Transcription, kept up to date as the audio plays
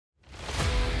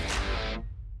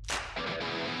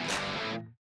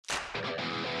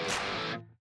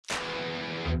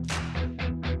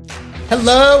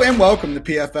Hello and welcome to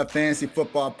PFF Fantasy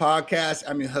Football Podcast.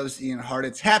 I'm your host, Ian Hart.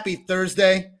 It's happy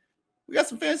Thursday. We got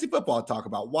some fantasy football to talk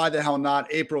about. Why the hell not?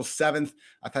 April 7th.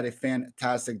 I've had a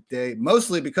fantastic day,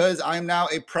 mostly because I am now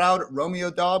a proud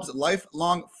Romeo Doubs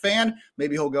lifelong fan.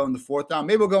 Maybe he'll go in the 4th round.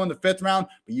 Maybe he'll go in the 5th round,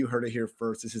 but you heard it here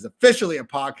first. This is officially a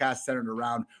podcast centered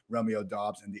around Romeo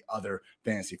Doubs and the other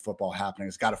fantasy football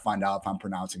happenings. Got to find out if I'm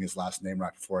pronouncing his last name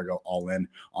right before I go all in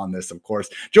on this, of course.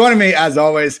 Joining me, as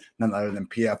always, none other than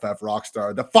PFF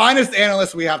Rockstar, the finest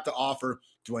analyst we have to offer,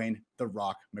 Dwayne "The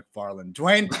Rock" McFarland.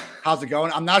 Dwayne, how's it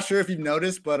going? I'm not sure if you've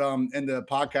noticed, but in the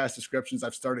podcast descriptions,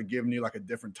 I've started giving you like a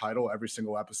different title every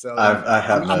single episode.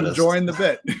 I'm enjoying the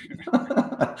bit.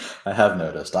 I have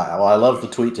noticed. I love the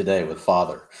tweet today with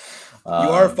father. You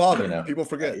are a father. People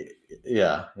forget.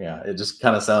 Yeah. It just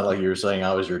kind of sounded like you were saying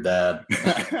I was your dad,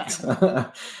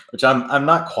 which I'm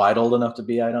not quite old enough to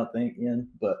be, I don't think, Ian.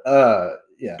 But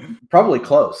yeah, probably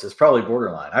close. It's probably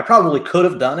borderline. I probably could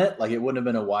have done it. Like, it wouldn't have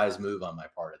been a wise move on my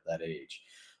part at that age.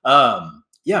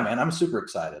 Yeah, man, I'm super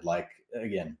excited. Like,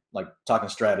 again, like talking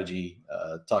strategy,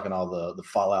 talking all the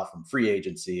fallout from free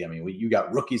agency. I mean, you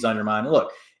got rookies on your mind.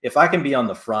 Look, if I can be on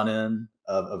the front end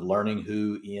of learning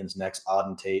who Ian's next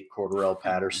Auden Tate, Cordarrelle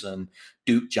Patterson,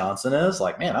 Duke Johnson is,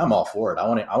 like, man, I'm all for it. I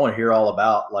want to hear all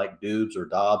about like Dubes or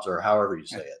Dobbs or however you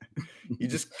say it. You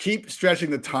just keep stretching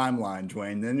the timeline,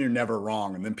 Dwayne. Then you're never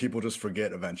wrong, and then people just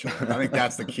forget eventually. I think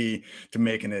that's the key to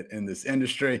making it in this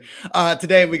industry.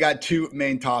 Today, we got two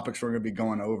main topics we're going to be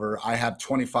going over. I have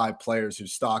 25 players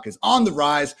whose stock is on the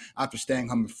rise after staying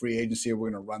home in free agency.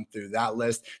 We're going to run through that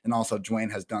list. And also,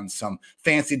 Dwayne has done some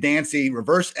fancy-dancy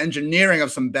reverse engineering of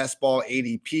some best ball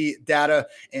ADP data,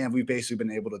 and we've basically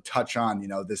been able to touch on,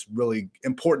 this really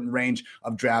important range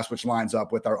of drafts, which lines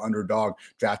up with our underdog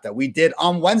draft that we did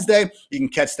on Wednesday. You can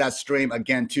catch that stream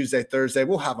again Tuesday, Thursday.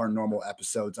 We'll have our normal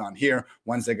episodes on here.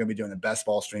 Wednesday, going to be doing the best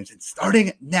ball streams. And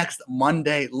starting next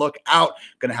Monday, look out.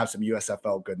 Going to have some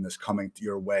USFL goodness coming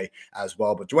your way as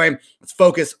well. But Dwayne, let's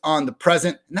focus on the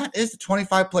present. And that is the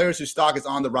 25 players whose stock is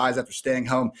on the rise after staying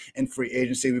home in free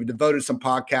agency. We've devoted some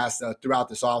podcasts throughout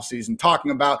this offseason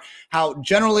talking about how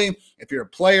generally, if you're a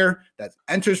player that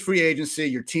enters free agency,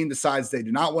 your team decides they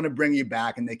do not want to bring you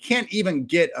back and they can't even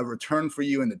get a return for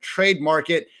you in the trade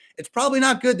market, it's probably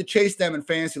not good to chase them in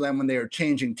Fantasyland when they are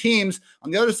changing teams.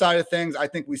 On the other side of things, I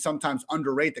think we sometimes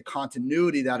underrate the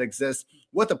continuity that exists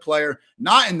with a player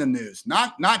not in the news,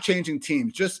 not changing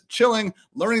teams, just chilling,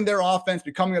 learning their offense,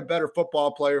 becoming a better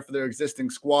football player for their existing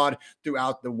squad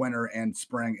throughout the winter and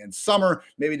spring and summer.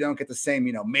 Maybe they don't get the same,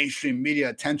 mainstream media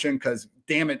attention because,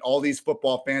 damn it, all these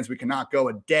football fans, we cannot go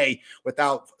a day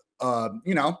without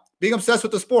being obsessed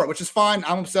with the sport, which is fine.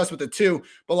 I'm obsessed with it too.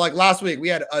 But like last week, we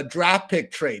had a draft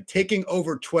pick trade taking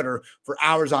over Twitter for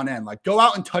hours on end. Like, go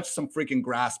out and touch some freaking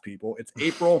grass, people. It's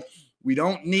April. We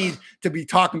don't need to be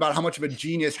talking about how much of a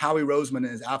genius Howie Roseman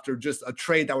is after just a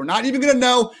trade that we're not even going to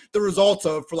know the results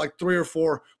of for like 3 or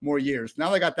 4 more years. Now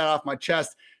that I got that off my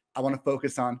chest, I want to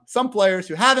focus on some players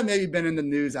who haven't maybe been in the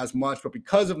news as much, but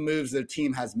because of moves their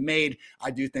team has made,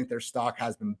 I do think their stock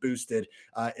has been boosted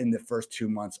in the first 2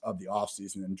 months of the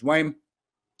offseason. And Dwayne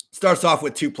starts off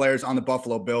with 2 players on the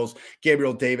Buffalo Bills,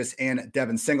 Gabriel Davis and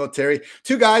Devin Singletary.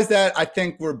 2 guys that I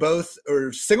think were both,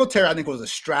 or Singletary I think was a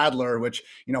straddler, which,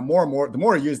 more and more, the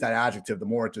more I use that adjective, the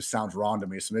more it just sounds wrong to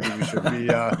me. So maybe we should be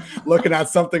looking at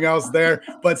something else there.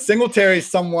 But Singletary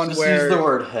is someone just where— use the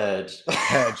word hedge.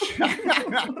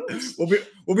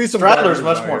 We'll be some— Straddler's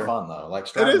much more fun, though. Like,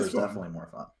 Straddler's definitely more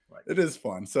fun. It is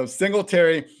fun. So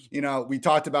Singletary, we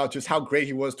talked about just how great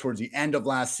he was towards the end of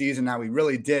last season. Now he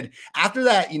really did. After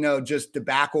that, just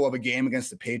debacle of a game against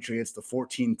the Patriots, the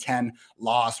 14-10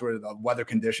 loss where the weather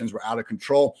conditions were out of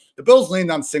control, the Bills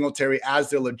leaned on Singletary as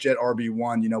their legit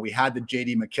RB1. We had the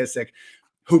J.D. McKissick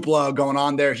hoopla going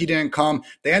on there. He didn't come.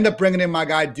 They end up bringing in my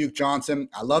guy, Duke Johnson.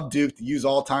 I love Duke, the use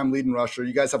all-time leading rusher.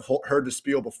 You guys have heard the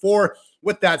spiel before.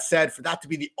 With that said, for that to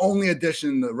be the only addition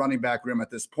in the running back room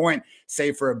at this point,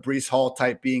 save for a Breece Hall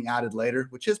type being added later,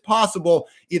 which is possible.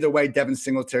 Either way, Devin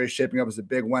Singletary shaping up as a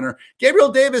big winner.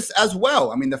 Gabriel Davis as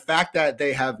well. I mean, the fact that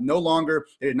they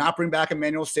did not bring back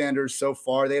Emmanuel Sanders so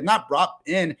far. They have not brought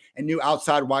in a new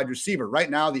outside wide receiver. Right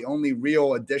now, the only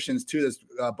real additions to this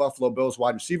Buffalo Bills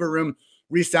wide receiver room,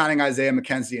 re-signing Isaiah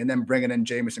McKenzie and then bringing in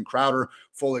Jamison Crowder,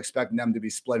 fully expecting them to be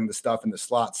splitting the stuff in the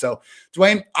slot. So,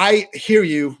 Dwayne, I hear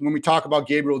you when we talk about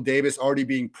Gabriel Davis already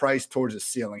being priced towards the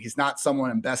ceiling. He's not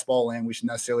someone in best ball land we should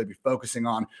necessarily be focusing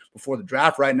on before the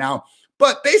draft right now.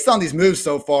 But based on these moves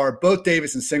so far, both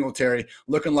Davis and Singletary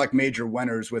looking like major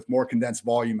winners with more condensed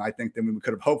volume, I think, than we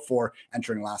could have hoped for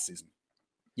entering last season.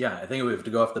 Yeah, I think we have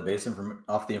to go off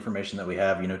the information that we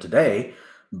have, today.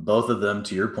 both of them,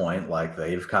 to your point, like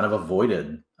they've kind of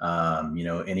avoided,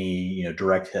 any,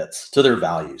 direct hits to their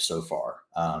value so far.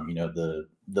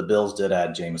 The Bills did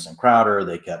add Jamison Crowder.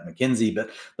 They kept McKenzie, but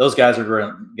those guys are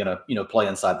going to, play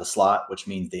inside the slot, which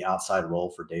means the outside role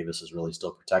for Davis is really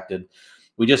still protected.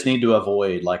 We just need to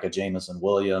avoid like a Jameson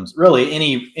Williams, really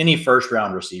any first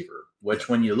round receiver, which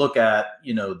when you look at,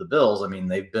 the Bills, I mean,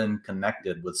 they've been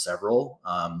connected with several.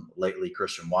 Lately,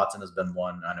 Christian Watson has been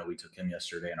one. I know we took him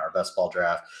yesterday in our best ball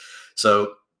draft.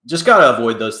 So just got to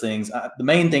avoid those things. The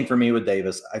main thing for me with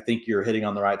Davis, I think you're hitting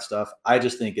on the right stuff. I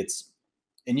just think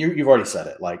and you've already said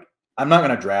it, like, I'm not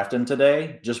going to draft him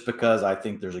today just because I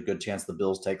think there's a good chance the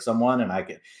Bills take someone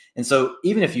and so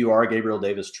even if you are a Gabriel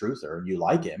Davis truther and you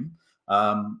like him,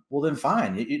 well then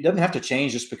fine. It doesn't have to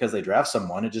change just because they draft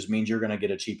someone. It just means you're going to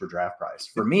get a cheaper draft price.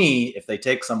 For me, if they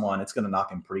take someone, it's going to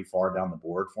knock him pretty far down the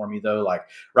board for me though. Like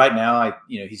right now,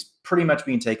 he's pretty much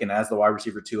being taken as the wide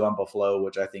receiver 2 on Buffalo,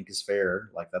 which I think is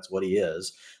fair. Like that's what he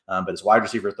is. But it's wide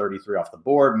receiver 33 off the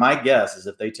board. My guess is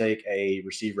if they take a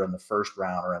receiver in the first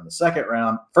round or in the second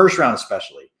round, first round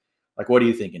especially, like what are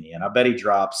you thinking, Ian? I bet he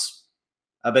drops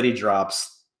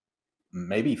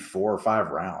maybe 4 or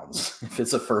 5 rounds if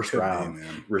it's a first round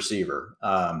receiver.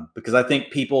 Because I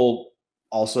think people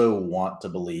also want to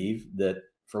believe that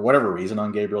for whatever reason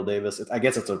on Gabriel Davis, I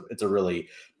guess it's a really,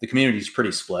 the community's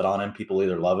pretty split on him. People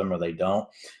either love him or they don't.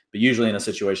 But usually in a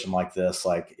situation like this,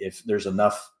 like if there's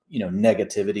enough,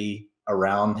 negativity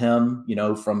around him,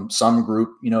 from some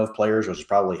group, of players, which is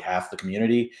probably half the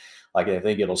community, like I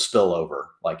think it'll spill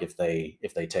over, like if they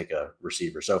take a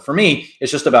receiver. So for me,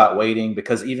 it's just about waiting,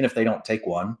 because even if they don't take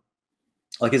one,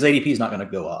 like his ADP is not going to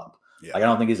go up. Yeah. Like I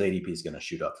don't think his ADP is going to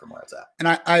shoot up from where it's at. And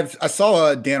I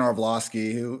saw Dan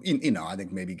Orlovsky, who I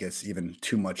think maybe gets even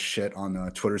too much shit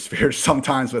on Twitter sphere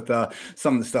sometimes with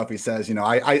some of the stuff he says.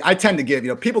 I tend to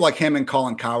give people like him and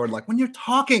Colin Cowherd, like when you're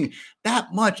talking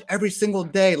that much every single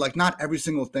day, like not every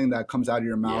single thing that comes out of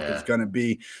your mouth is going to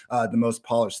be the most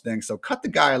polished thing. So cut the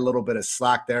guy a little bit of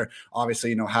slack there.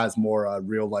 Obviously, has more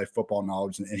real life football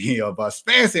knowledge than any of us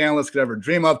fantasy analysts could ever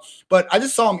dream of. But I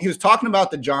just saw him. He was talking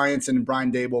about the Giants and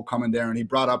Brian Daboll coming there, and he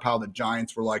brought up how the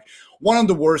Giants were like one of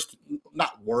the worst,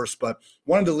 not worst, but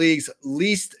one of the league's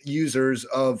least users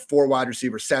of 4 wide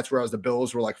receiver sets, whereas the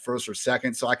Bills were like first or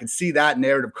second. So I can see that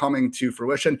narrative coming to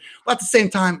fruition. But at the same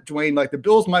time, Dwayne, like the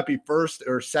Bills might be first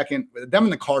or second. Them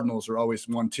and the Cardinals are always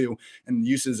 1-2 in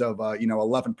uses of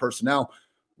 11 personnel.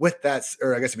 With that,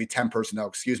 or I guess it'd be 10 personnel,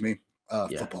 excuse me.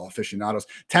 Football aficionados,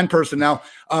 10 personnel.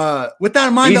 With that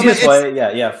in mind, easiest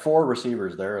way, 4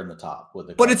 receivers there in the top with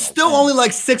the. But it's still only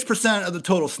like 6% of the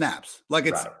total snaps. Like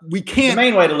it's we can't. The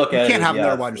main way to look at it can't have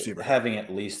another wide receiver having at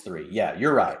least 3. Yeah,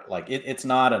 you're right. Like it's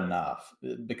not enough,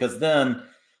 because then,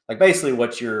 like basically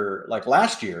what you're like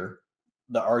last year,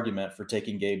 the argument for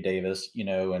taking Gabe Davis,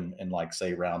 and like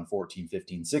say round 14,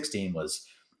 15, 16 was,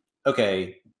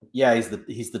 okay, yeah, he's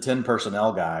the 10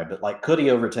 personnel guy, but like, could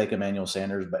he overtake Emmanuel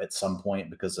Sanders at some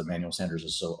point, because Emmanuel Sanders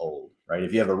is so old, right?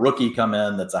 If you have a rookie come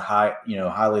in that's a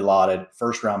highly lauded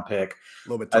first round pick,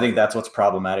 I think that's what's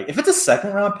problematic. If it's a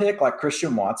second round pick like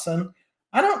Christian Watson,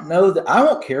 I don't know that I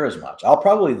won't care as much. I'll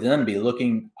probably then be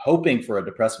hoping for a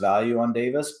depressed value on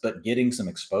Davis, but getting some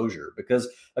exposure, because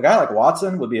a guy like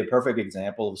Watson would be a perfect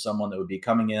example of someone that would be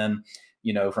coming in,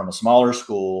 from a smaller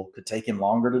school, could take him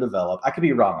longer to develop. I could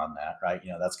be wrong on that, right?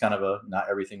 That's kind of not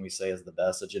everything we say is the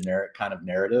best, a generic kind of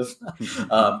narrative.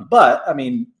 But I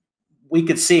mean, we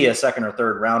could see a second or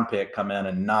third round pick come in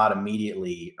and not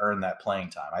immediately earn that playing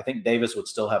time. I think Davis would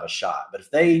still have a shot, but if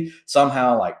they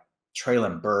somehow like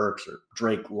Treylon Burks or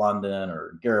Drake London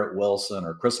or Garrett Wilson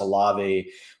or Chris Olave,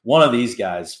 one of these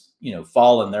guys,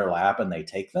 fall in their lap and they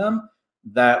take them,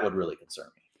 that would really concern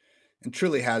me. And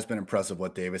truly has been impressive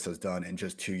what Davis has done in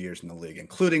just 2 years in the league,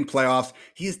 including playoffs.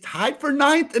 He is tied for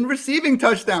 9th in receiving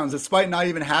touchdowns, despite not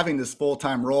even having this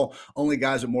full-time role. Only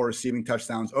guys with more receiving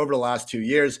touchdowns over the last 2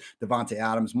 years: Devontae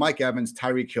Adams, Mike Evans,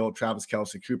 Tyreek Hill, Travis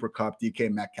Kelce, Cooper Kupp,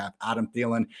 DK Metcalf, Adam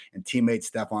Thielen, and teammate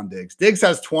Stephon Diggs. Diggs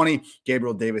has 20.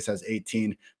 Gabriel Davis has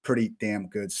 18. Pretty damn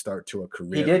good start to a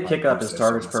career. He did kick up his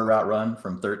targets per route run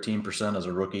from 13% as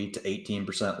a rookie to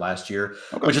 18% last year,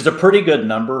 which is a pretty good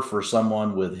number for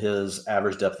someone with his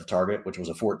average depth of target, which was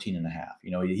a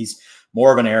 14.5. He's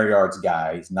more of an air yards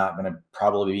guy. He's not going to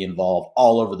probably be involved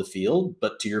all over the field,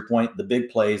 but to your point, the big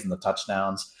plays and the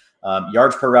touchdowns,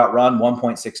 yards per route run,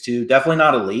 1.62, definitely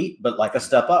not elite, but like a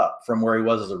step up from where he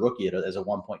was as a rookie as a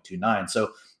 1.29.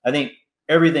 So I think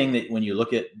everything that when you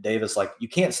look at Davis, like you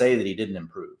can't say that he didn't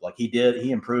improve. Like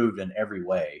he improved in every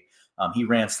way. He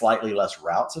ran slightly less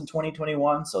routes in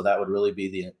 2021, so that would really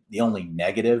be the only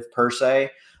negative per se.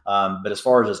 But as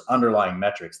far as his underlying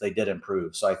metrics, they did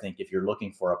improve. So I think if you're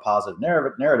looking for a positive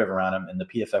narrative around him, and the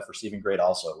PFF receiving grade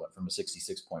also went from a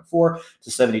 66.4 to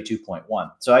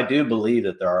 72.1. So I do believe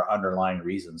that there are underlying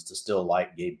reasons to still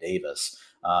like Gabe Davis,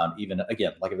 even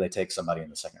again, like if they take somebody in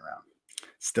the second round.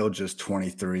 Still just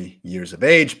 23 years of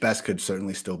age. Best could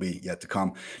certainly still be yet to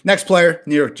come. Next player,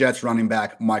 New York Jets running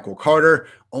back Michael Carter.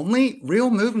 Only real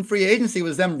move in free agency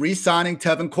was them re-signing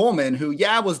Tevin Coleman, who,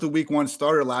 was the week 1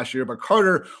 starter last year, but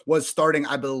Carter was starting,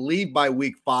 I believe, by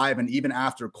week 5. And even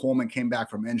after Coleman came back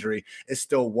from injury, it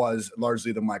still was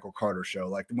largely the Michael Carter show.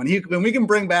 Like when we can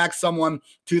bring back someone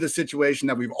to the situation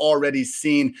that we've already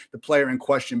seen the player in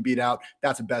question beat out,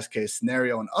 that's a best case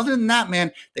scenario. And other than that,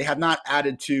 man, they have not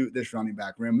added to this running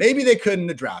back room. Maybe they could in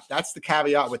the draft. That's the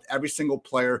caveat with every single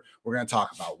player we're going to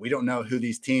talk about. We don't know who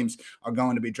these teams are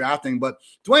going to be drafting, but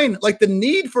Dwayne, like the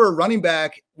need for a running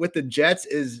back with the Jets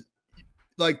is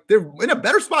like they're in a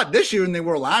better spot this year than they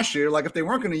were last year. Like if they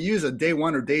weren't going to use a day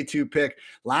 1 or day 2 pick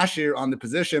last year on the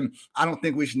position, I don't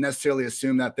think we should necessarily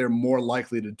assume that they're more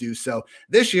likely to do so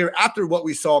this year after what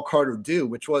we saw Carter do,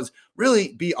 which was really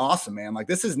be awesome, man. Like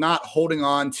this is not holding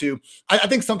on to, I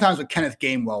think sometimes with Kenneth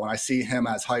Gainwell, when I see him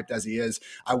as hyped as he is,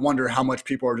 I wonder how much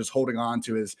people are just holding on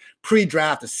to his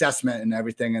pre-draft assessment and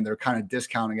everything, and they're kind of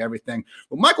discounting everything.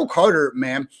 But Michael Carter,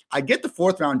 man, I get the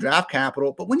 4th round draft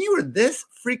capital, but when you were this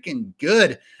freaking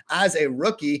good as a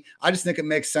rookie, I just think it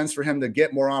makes sense for him to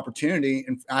get more opportunity,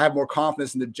 and I have more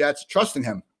confidence in the Jets trusting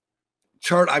him.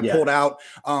 Chart I pulled out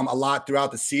a lot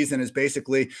throughout the season is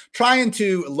basically trying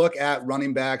to look at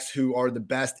running backs who are the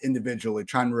best individually,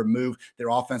 trying to remove their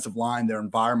offensive line, their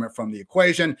environment from the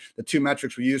equation. The 2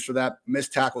 metrics we use for that,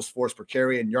 missed tackles forced per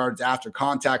carry and yards after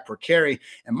contact per carry.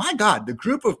 And my God, the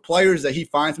group of players that he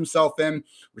finds himself in,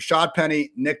 Rashad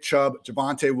Penny, Nick Chubb,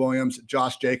 Javonte Williams,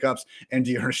 Josh Jacobs, and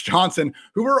Dearness Johnson,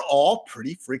 who were all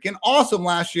pretty freaking awesome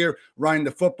last year running the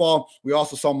football. We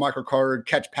also saw Michael Carter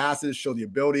catch passes, show the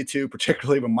ability to, particularly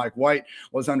when Mike White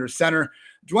was under center.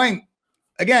 Dwayne,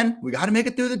 again, we got to make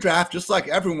it through the draft just like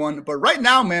everyone. But right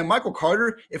now, man, Michael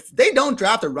Carter, if they don't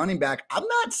draft a running back, I'm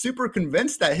not super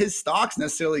convinced that his stock's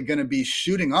necessarily going to be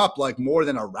shooting up like more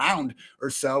than a round or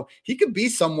so. He could be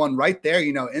someone right there,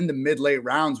 in the mid-late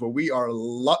rounds where we are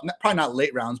probably not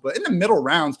late rounds, but in the middle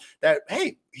rounds that,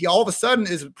 hey, he all of a sudden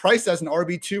is priced as an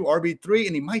RB2, RB3,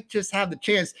 and he might just have the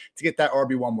chance to get that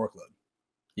RB1 workload.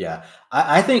 Yeah,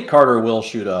 I think Carter will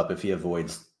shoot up if he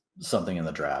avoids something in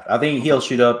the draft. I think he'll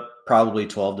shoot up probably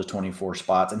 12 to 24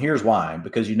 spots. And here's why,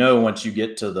 because once you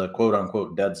get to the quote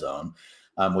unquote dead zone,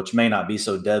 which may not be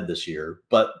so dead this year,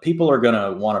 but people are going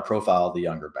to want to profile the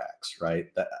younger backs, right?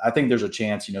 I think there's a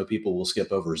chance, people will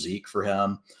skip over Zeke for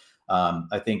him.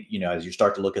 I think, as you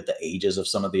start to look at the ages of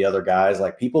some of the other guys,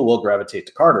 like people will gravitate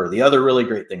to Carter. The other really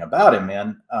great thing about him,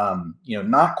 man,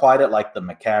 not quite at like the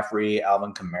McCaffrey,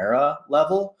 Alvin Kamara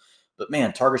level, but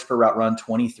man, targets per route run,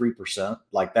 23%.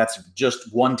 Like that's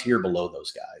just one tier below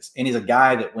those guys. And he's a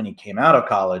guy that when he came out of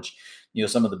college,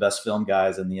 some of the best film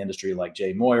guys in the industry, like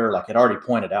Jay Moyer, like had already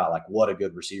pointed out, like what a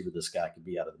good receiver this guy could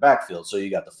be out of the backfield. So you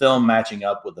got the film matching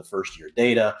up with the first year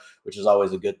data, which is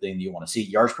always a good thing you want to see.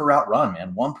 Yards per route run,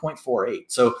 man, 1.48.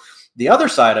 So the other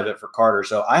side of it for Carter.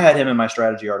 So I had him in my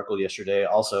strategy article yesterday,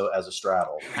 also as a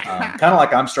straddle, kind of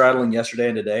like I'm straddling yesterday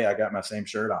and today. I got my same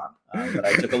shirt on, but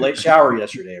I took a late shower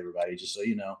yesterday, everybody, just so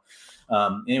you know.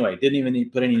 Anyway, didn't even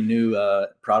put any new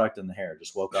product in the hair.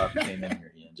 Just woke up and came in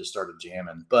here and just started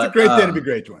jamming. But it's a great day to be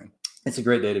great, Dwayne. It's a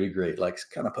great day to be great. Like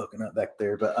kind of poking up back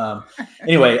there. But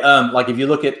anyway, like if you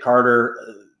look at Carter,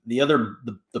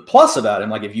 the plus about him,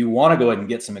 like if you want to go ahead and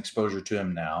get some exposure to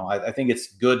him now, I think it's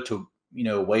good to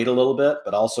wait a little bit.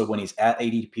 But also when he's at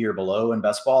ADP or below in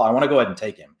best ball, I want to go ahead and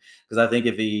take him because I think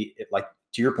if like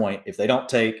to your point, if they don't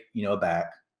take a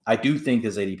back, I do think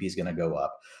his ADP is going to go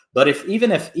up. But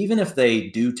even if they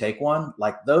do take one,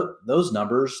 like those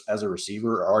numbers as a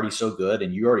receiver are already so good,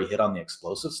 and you already hit on the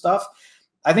explosive stuff,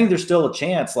 I think there's still a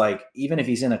chance. Like even if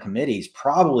he's in a committee, he's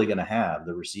probably going to have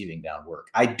the receiving down work.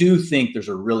 I do think there's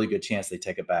a really good chance they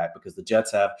take it back because the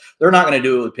Jets they're not going to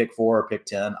do it with pick 4 or pick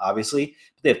 10, obviously.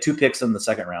 But they have 2 picks in the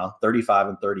second round, 35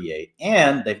 and 38,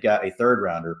 and they've got a third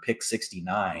rounder, pick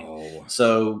 69. Oh.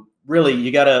 So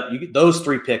really, those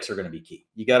 3 picks are going to be key.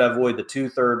 You got to avoid the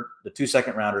 2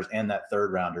 second rounders and that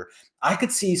third rounder. I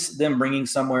could see them bringing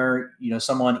someone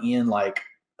in like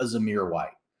a Zamir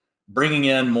White, bringing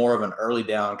in more of an early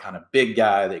down kind of big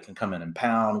guy that can come in and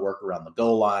pound, work around the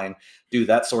goal line, do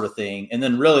that sort of thing. And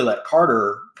then really let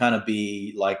Carter kind of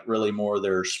be like really more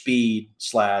their speed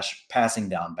 / passing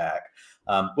down back.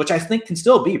 which I think can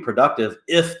still be productive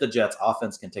if the Jets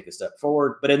offense can take a step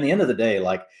forward. But in the end of the day,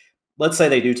 like, let's say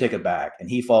they do take it back and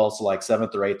he falls to like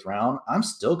 7th or 8th round, I'm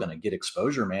still going to get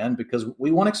exposure, man, because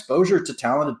we want exposure to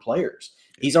talented players.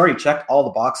 He's already checked all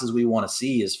the boxes we want to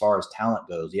see as far as talent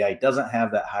goes. Yeah, he doesn't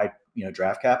have that high,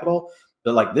 draft capital,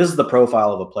 but like, this is the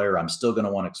profile of a player I'm still going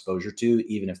to want exposure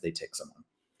to, even if they take someone.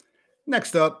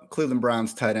 Next up, Cleveland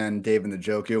Browns tight end David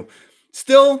Njoku.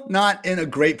 Still not in a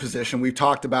great position. We've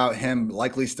talked about him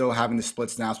likely still having to split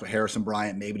snaps with Harrison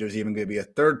Bryant. Maybe there's even going to be a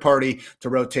third party to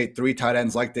rotate 3 tight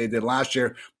ends like they did last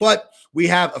year. But we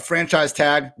have a franchise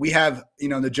tag. We have,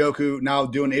 Njoku now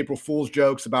doing April Fool's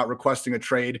jokes about requesting a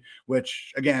trade,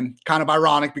 which, again, kind of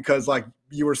ironic because, like,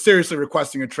 you were seriously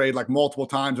requesting a trade like multiple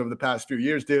times over the past few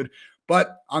years, dude.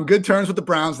 But on good terms with the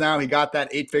Browns now. He got that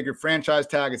 8-figure franchise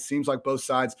tag. It seems like both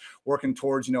sides working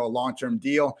towards, a long-term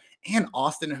deal. And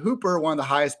Austin Hooper, one of the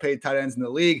highest paid tight ends in the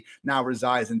league, now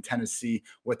resides in Tennessee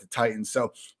with the Titans.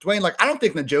 So, Dwayne, like, I don't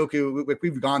think Njoku,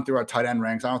 we've gone through our tight end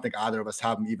ranks. I don't think either of us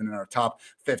have him even in our top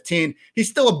 15.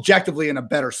 He's still objectively in a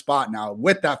better spot now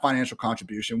with that financial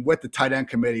contribution, with the tight end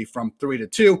committee from 3 to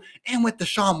 2, and with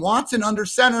Deshaun Watson under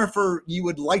center for, you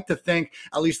would like to think,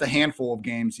 at least a handful of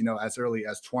games, as early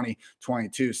as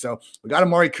 2022. So we got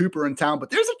Amari Cooper in town,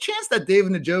 but there's a chance that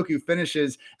David Njoku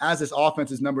finishes as this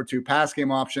offense's number 2 pass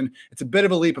game option. It's a bit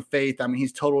of a leap of faith. I mean,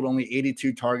 he's totaled only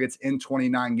 82 targets in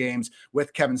 29 games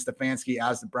with Kevin Stefanski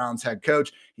as the Browns head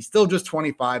coach. He's still just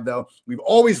 25, though. We've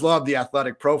always loved the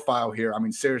athletic profile here. I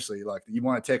mean, seriously, like, you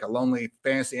want to take a lonely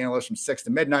fantasy analyst from 6 to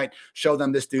midnight, show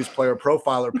them this dude's player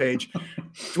profiler page.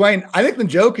 Dwayne, I think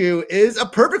Njoku is a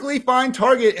perfectly fine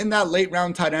target in that late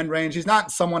round tight end range. He's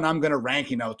not someone I'm going to rank,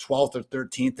 12th or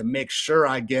 13th to make sure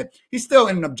I get. He's still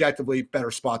in an objectively better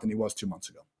spot than he was 2 months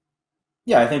ago.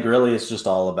 Yeah, I think really it's just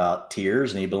all about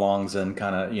tiers, and he belongs in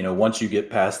kind of, once you get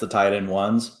past the tight end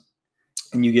 1s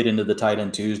and you get into the tight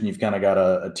end 2s and you've kind of got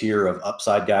a tier of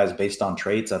upside guys based on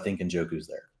traits, I think Njoku's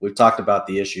there. We've talked about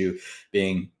the issue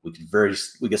being we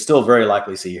could still very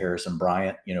likely see Harrison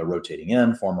Bryant, rotating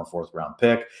in, former 4th round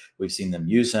pick. We've seen them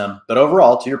use him. But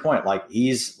overall, to your point, like,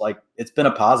 he's like, it's been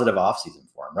a positive offseason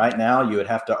for him. Right now, you would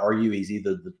have to argue he's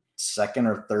either the 2nd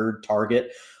or 3rd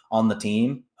target on the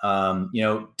team.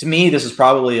 To me, this is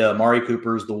probably Amari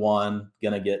Cooper's the one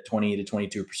going to get 20 to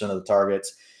 22% of the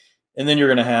targets. And then you're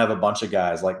going to have a bunch of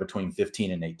guys like between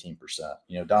 15 and 18%,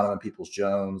 Donovan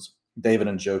Peoples-Jones, David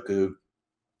Njoku,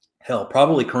 hell,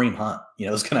 probably Kareem Hunt,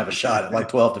 is going to have a shot at like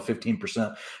 12 to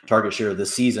 15% target share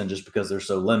this season just because they're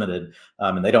so limited.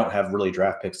 And they don't have really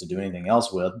draft picks to do anything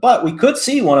else with, but we could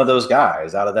see one of those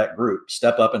guys out of that group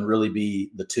step up and really be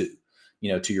the 2.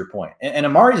 To your point. And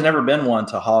Amari's never been one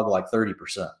to hog like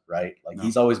 30%, right? Like, no.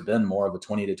 He's always been more of a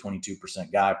 20 to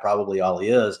 22% guy, probably all he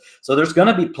is. So there's going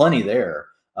to be plenty there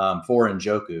for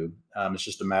Njoku. It's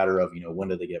just a matter of, when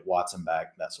do they get Watson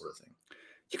back, that sort of thing.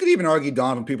 You could even argue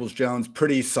Donovan Peoples-Jones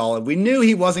pretty solid. We knew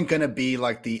he wasn't going to be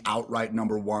like the outright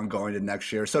number 1 going to next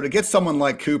year. So to get someone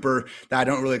like Cooper that I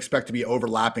don't really expect to be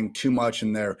overlapping too much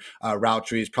in their route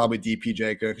trees, probably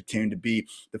DPJ could continue to be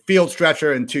the field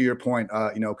stretcher. And to your point,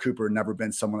 Cooper never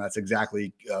been someone that's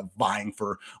exactly vying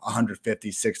for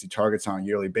 150, 60 targets on a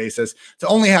yearly basis. To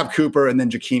only have Cooper and then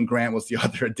Jakeem Grant was the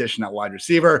other addition at wide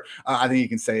receiver. I think you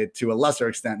can say it to a lesser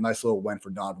extent. Nice little win for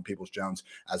Donovan Peoples-Jones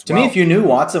as well. To me, if you knew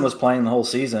Watson was playing the whole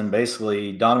season,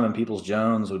 basically Donovan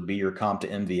Peoples-Jones would be your comp to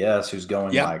MVS, who's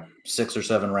going like 6 or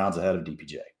 7 rounds ahead of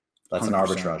DPJ. That's 100%. An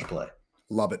arbitrage play.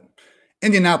 Love it.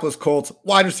 Indianapolis Colts,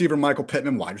 wide receiver Michael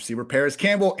Pittman, wide receiver Paris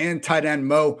Campbell, and tight end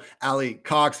Mo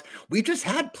Alie-Cox. We just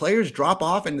had players drop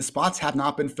off, and the spots have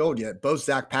not been filled yet. Both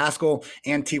Zach Pascal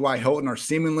and T.Y. Hilton are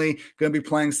seemingly going to be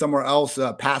playing somewhere else.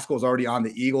 Pascal's already on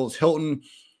the Eagles. Hilton,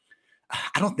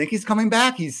 I don't think he's coming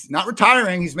back. He's not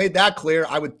retiring. He's made that clear.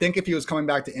 I would think if he was coming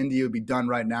back to Indy, it would be done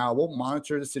right now. We'll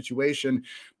monitor the situation,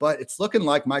 but it's looking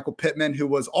like Michael Pittman, who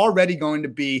was already going to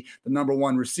be the number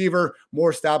 1 receiver, more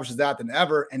established as that than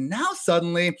ever. And now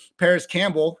suddenly Paris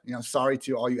Campbell, sorry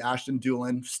to all you Ashton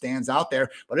Doolin stands out there,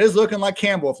 but it is looking like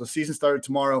Campbell, if the season started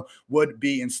tomorrow, would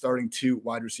be in starting 2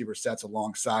 wide receiver sets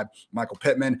alongside Michael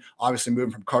Pittman. Obviously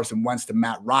moving from Carson Wentz to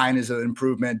Matt Ryan is an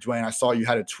improvement. Dwayne, I saw you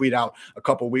had a tweet out a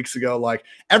couple weeks ago, like,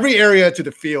 every area to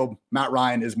the field, Matt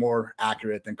Ryan is more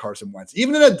accurate than Carson Wentz.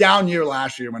 Even in a down year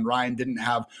last year when Ryan didn't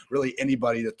have really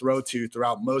anybody to throw to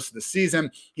throughout most of the season,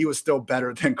 he was still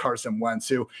better than Carson Wentz,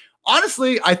 who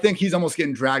Honestly, I think he's almost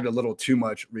getting dragged a little too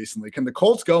much recently. Can the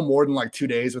Colts go more than like 2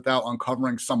 days without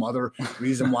uncovering some other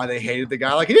reason why they hated the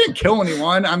guy? Like, he didn't kill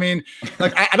anyone. I mean,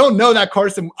 like, I don't know that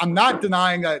Carson. I'm not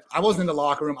denying that I wasn't in the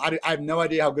locker room. I have no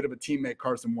idea how good of a teammate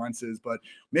Carson Wentz is, but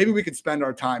maybe we could spend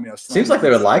our time, Seems like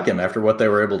they would like him after what they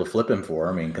were able to flip him for.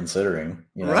 I mean, considering,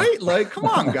 right? Like, come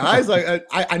on, guys. Like,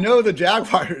 I know the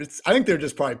Jaguars. I think they're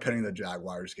just probably pinning the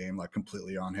Jaguars game like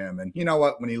completely on him. And you know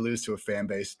what? When you lose to a fan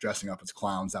base dressing up as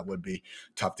clowns, that would be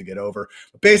tough to get over.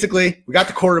 But basically, we got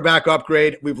the quarterback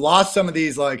upgrade. We've lost some of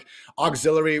these like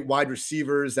auxiliary wide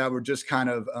receivers that were just kind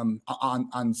of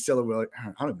on silhouette.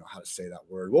 I don't even know how to say that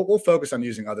word. We'll focus on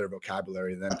using other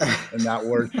vocabulary than that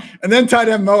word. And then tight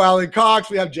end Mo Alley Cox.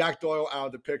 We have Jack Doyle out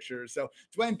of the picture. So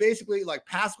Dwayne, basically, like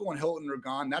Pascal and Hilton are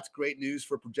gone. That's great news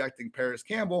for projecting Paris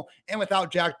Campbell. And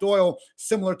without Jack Doyle,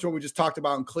 similar to what we just talked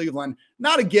about in Cleveland,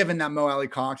 not a given that Mo Alley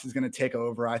Cox is going to take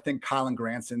over. I think Kylan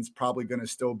Granson's probably going to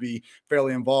still be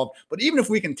fairly involved. But even if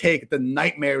we can take the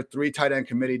nightmare 3 tight end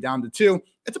committee down to 2,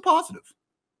 it's a positive.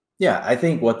 Yeah, I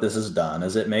think what this has done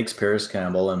is it makes Paris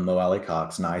Campbell and Mo Alley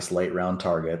Cox nice late round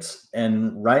targets.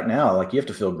 And right now, like, you have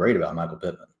to feel great about Michael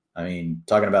Pittman. I mean,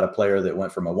 talking about a player that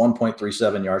went from a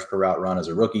 1.37 yards per route run as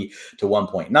a rookie to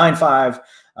 1.95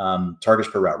 targets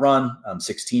per route run,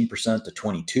 16% to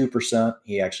 22%.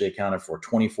 He actually accounted for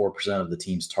 24% of the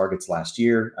team's targets last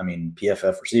year. I mean,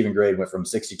 PFF receiving grade went from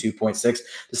 62.6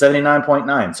 to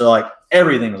 79.9. So like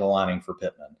everything was aligning for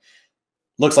Pittman.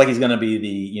 Looks like he's going to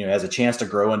be has a chance to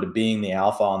grow into being the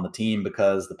alpha on the team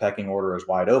because the pecking order is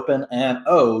wide open. And,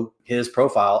 his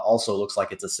profile also looks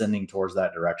like it's ascending towards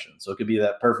that direction. So it could be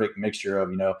that perfect mixture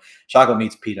of, chocolate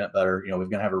meets peanut butter. We're going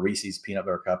to have a Reese's peanut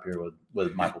butter cup here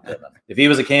with Michael Pittman. If he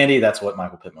was a candy, that's what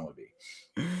Michael Pittman would be.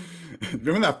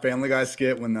 Remember that Family Guy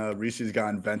skit when Reese's got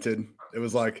invented? It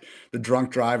was like the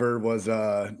drunk driver was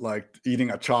like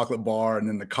eating a chocolate bar, and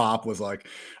then the cop was like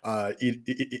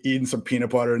eating some peanut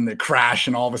butter, and they crash,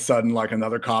 and all of a sudden like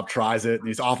another cop tries it, and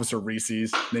he's Officer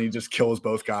Reese's, and then he just kills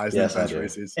both guys. Yes, I do.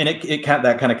 Reese's. And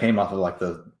that kind of came off of like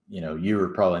the you were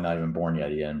probably not even born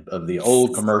yet, Ian, of the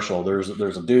old commercial. There's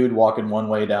a dude walking one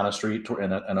way down a street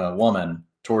and a woman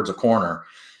towards a corner.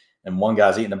 And one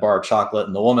guy's eating a bar of chocolate,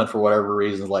 and the woman, for whatever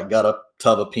reason, like got a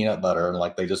tub of peanut butter, and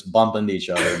like they just bump into each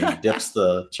other. And he dips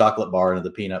the chocolate bar into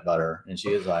the peanut butter, and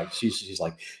she's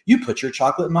like, "You put your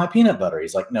chocolate in my peanut butter."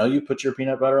 He's like, "No, you put your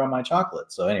peanut butter on my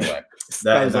chocolate." So anyway,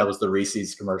 that was the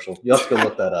Reese's commercial. You have to go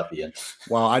look that up, Ian.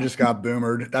 Wow, I just got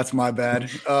boomered. That's my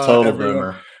bad. Total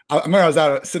boomer. I remember I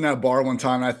was sitting at a bar one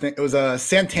time, and I think it was a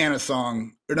Santana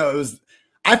song, or no, it was.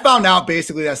 I found out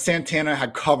basically that Santana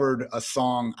had covered a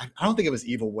song. I don't think it was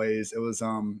Evil Ways. It was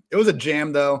a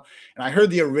jam though. And I heard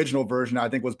the original version, I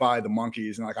think was by the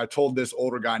Monkees. And like I told this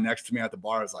older guy next to me at the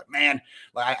bar, I was like, man,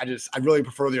 like I really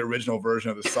prefer the original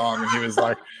version of the song. And he was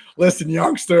like, listen,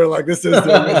 youngster, like this is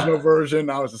the original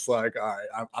version. I was just like, all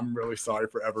right, I'm really sorry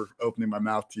for ever opening my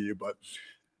mouth to you. But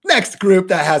next group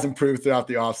that has improved throughout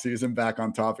the offseason, back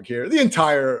on topic here, the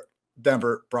entire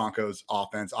Denver Broncos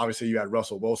offense. Obviously, you had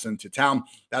Russell Wilson to town.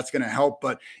 That's going to help.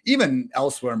 But even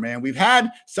elsewhere, man, we've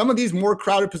had some of these more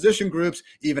crowded position groups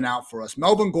even out for us.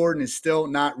 Melvin Gordon is still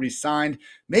not re-signed.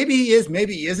 Maybe he is,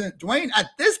 maybe he isn't. Dwayne,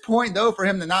 at this point, though, for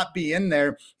him to not be in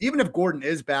there, even if Gordon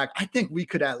is back, I think we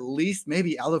could at least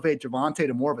maybe elevate Javonte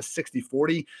to more of a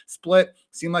 60-40 split.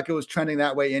 Seemed like it was trending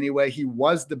that way anyway. He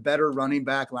was the better running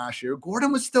back last year.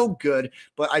 Gordon was still good,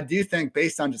 but I do think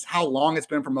based on just how long it's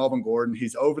been for Melvin Gordon,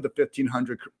 he's over the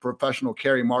 1,500 professional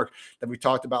carry mark that we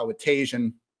talked about with Tage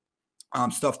and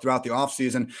stuff throughout the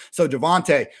offseason. So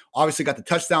Javonte obviously got the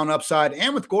touchdown upside,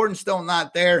 and with Gordon still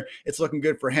not there, it's looking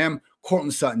good for him.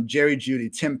 Courtland Sutton, Jerry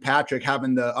Jeudy, Tim Patrick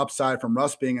having the upside from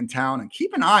Russ being in town, and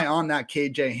keep an eye on that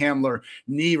KJ Hamler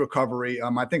knee recovery.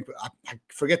 I think I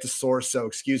forget the source, so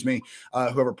excuse me,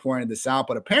 whoever pointed this out,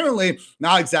 but apparently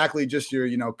not exactly just your,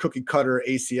 cookie cutter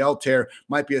ACL tear.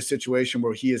 Might be a situation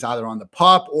where he is either on the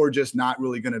pup or just not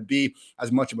really going to be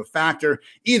as much of a factor.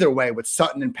 Either way, with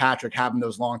Sutton and Patrick having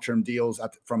those long-term deals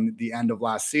from the end of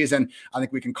last season, I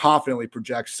think we can confidently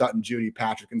project Sutton, Jeudy,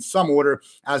 Patrick in some order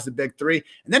as the big three.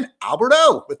 And then Albert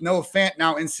O with Noah Fant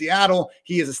now in Seattle.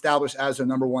 He is established as their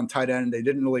number one tight end. They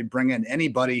didn't really bring in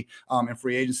anybody in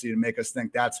free agency to make us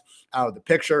think that's out of the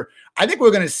picture. I think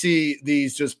we're going to see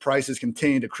these just prices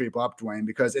continue to creep up, Dwayne,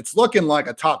 because it's looking like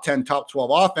a top 10, top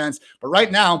 12 offense. But right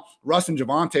now, Russ and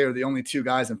Javonte are the only two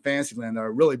guys in fantasy land that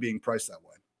are really being priced that way.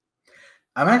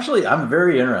 I'm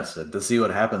very interested to see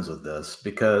what happens with this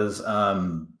because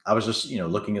I was just,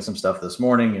 looking at some stuff this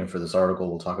morning, for this article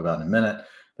we'll talk about in a minute.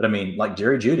 But I mean, like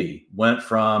Jerry Jeudy went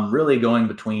from really going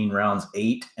between rounds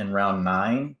 8 and round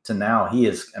 9 to now he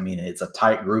is, it's a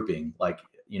tight grouping. Like,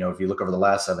 if you look over the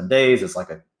last 7 days, it's like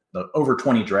over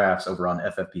 20 drafts over on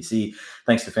FFPC.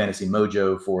 Thanks to Fantasy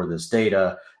Mojo for this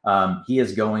data. He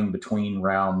is going between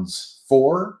rounds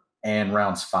 4 and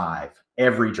rounds 5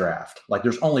 every draft. Like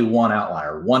there's only one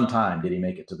outlier. One time did he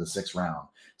make it to the 6th round.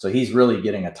 So he's really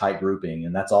getting a tight grouping,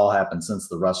 and that's all happened since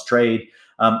the Russ trade.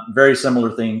 Very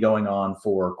similar thing going on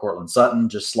for Courtland Sutton,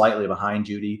 just slightly behind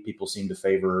Jeudy. People seem to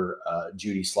favor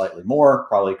Jeudy slightly more,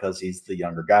 probably because he's the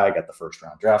younger guy, got the 1st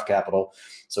round draft capital.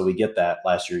 So we get that.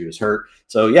 Last year he was hurt.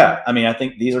 So yeah, I mean, I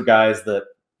think these are guys that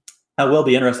I will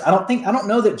be interested. I don't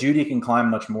know that Jeudy can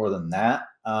climb much more than that.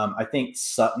 I think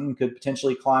Sutton could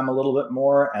potentially climb a little bit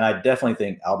more, and I definitely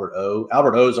think Albert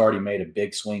O's already made a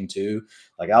big swing too.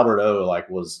 Like Albert O, like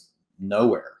was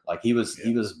nowhere. Like he was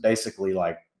basically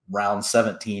like round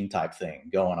 17 type thing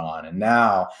going on. And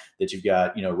now that you've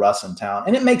got, Russ in town,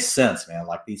 and it makes sense, man,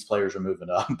 like these players are moving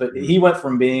up, but he went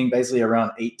from being basically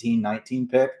around 18, 19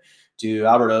 pick to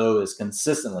Albert O is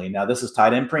consistently. Now this is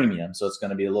tight end premium, so it's going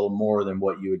to be a little more than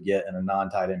what you would get in a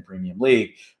non-tight end premium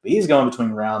league, but he's going between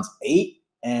rounds 8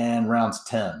 and rounds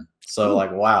 10. So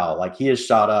like, wow, like he has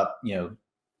shot up,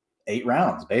 8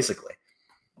 rounds basically.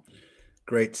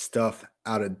 Great stuff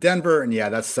out of Denver. And yeah,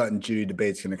 that Sutton-Jeudy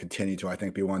debate is going to continue to, I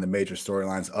think, be one of the major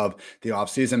storylines of the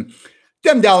offseason.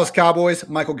 Them Dallas Cowboys,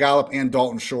 Michael Gallup and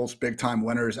Dalton Schultz, big-time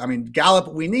winners. I mean,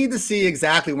 Gallup, we need to see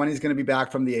exactly when he's going to be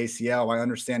back from the ACL. I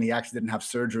understand he actually didn't have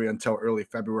surgery until early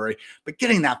February, but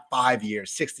getting that 5-year,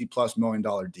 $60+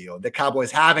 million deal, the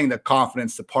Cowboys having the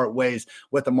confidence to part ways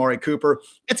with Amari Cooper,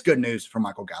 it's good news for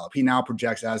Michael Gallup. He now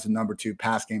projects as the number 2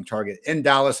 pass game target in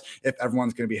Dallas if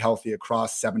everyone's going to be healthy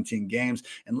across 17 games.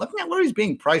 And looking at where he's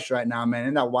being priced right now, man,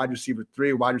 in that wide receiver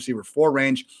 3, wide receiver 4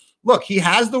 range, look, he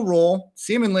has the role,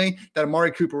 seemingly, that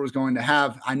Amari Cooper was going to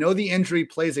have. I know the injury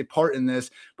plays a part in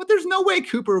this, but there's no way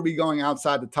Cooper will be going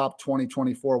outside the top 20,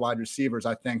 24 wide receivers,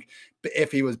 I think,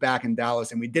 if he was back in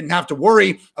Dallas. And we didn't have to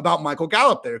worry about Michael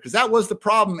Gallup there, because that was the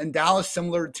problem in Dallas,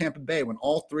 similar to Tampa Bay. When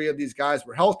all 3 of these guys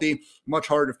were healthy, much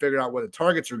harder to figure out where the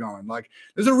targets are going. Like,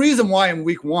 there's a reason why in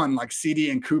week 1, like CD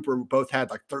and Cooper both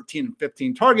had like 13 and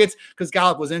 15 targets, because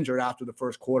Gallup was injured after the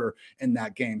first quarter in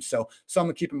that game. So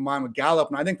something to keep in mind with Gallup.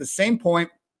 And I think the same point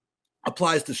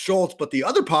applies to Schultz, but the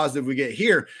other positive we get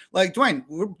here, like Dwayne,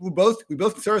 we both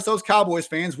consider ourselves Cowboys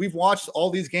fans. We've watched all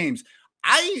these games.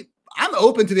 I'm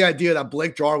open to the idea that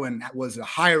Blake Jarwin was a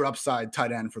higher upside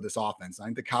tight end for this offense. I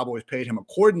think the Cowboys paid him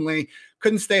accordingly,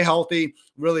 couldn't stay healthy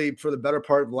really for the better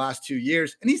part of the last 2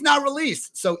 years, and he's not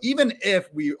released. So even if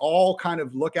we all kind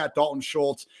of look at Dalton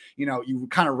Schultz, you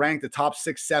kind of rank the top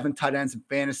 6, 7 tight ends in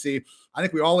fantasy. I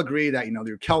think we all agree that,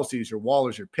 your Kelce's, your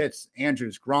Wallers, your Pitts,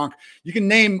 Andrews, Gronk, you can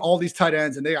name all these tight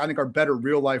ends, and they, I think, are better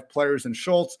real life players than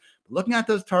Schultz. Looking at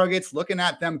those targets, looking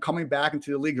at them coming back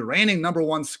into the league, reigning number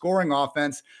 1 scoring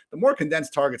offense, the more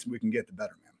condensed targets we can get, the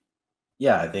better, man.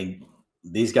 Yeah, I think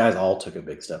these guys all took a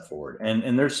big step forward.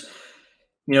 And there's,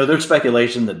 there's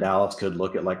speculation that Dallas could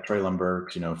look at like Treylon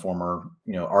Burks, former,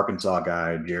 Arkansas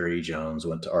guy, Jerry Jones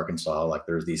went to Arkansas. Like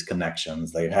there's these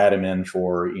connections. They had him in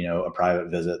for, a private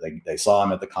visit. They saw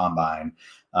him at the combine.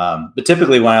 But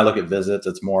typically when I look at visits,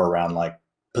 it's more around like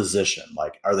position.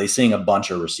 Like, are they seeing a bunch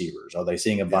of receivers? Are they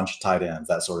seeing a bunch of tight ends?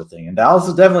 That sort of thing. And Dallas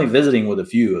is definitely visiting with a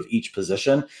few of each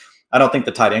position. I don't think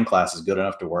the tight end class is good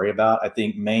enough to worry about. I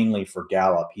think mainly for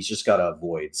Gallup, he's just got to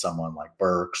avoid someone like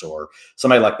Burks or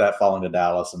somebody like that falling to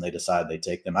Dallas and they decide they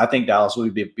take them. I think Dallas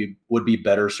would be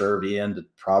better served, Ian, to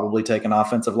probably take an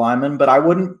offensive lineman, but I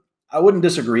wouldn't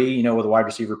disagree, with a wide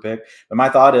receiver pick. But my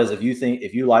thought is if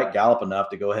you like Gallup enough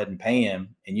to go ahead and pay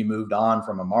him and you moved on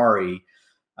from Amari,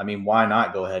 I mean, why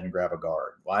not go ahead and grab a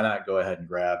guard? Why not go ahead and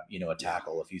grab, a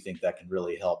tackle if you think that can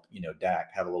really help, Dak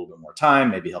have a little bit more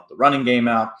time, maybe help the running game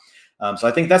out. So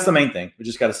I think that's the main thing. We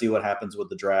just got to see what happens with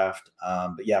the draft.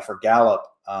 But yeah, for Gallup,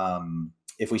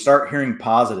 if we start hearing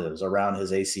positives around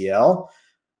his ACL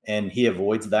and he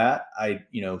avoids that,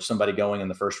 somebody going in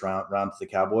the first round to the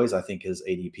Cowboys, I think his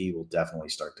ADP will definitely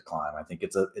start to climb. I think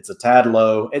it's a tad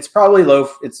low. It's probably low.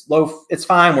 It's low. It's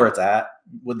fine where it's at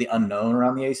with the unknown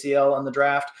around the ACL and the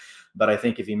draft. But I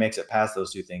think if he makes it past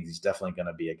those 2 things, he's definitely going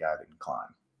to be a guy that can climb.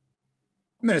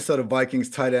 Minnesota Vikings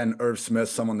tight end Irv Smith,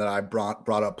 someone that I brought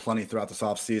up plenty throughout this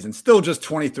offseason, still just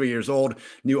 23 years old,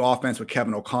 new offense with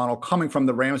Kevin O'Connell coming from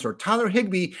the Rams where Tyler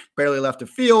Higbee barely left the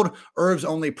field. Irv's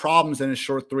only problems in his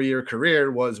short 3-year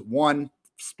career was 1,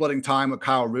 splitting time with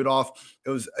Kyle Rudolph.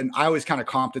 And I always kind of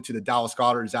comped it to the Dallas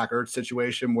Goedert, Zach Ertz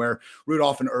situation where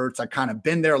Rudolph and Ertz had kind of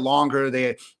been there longer.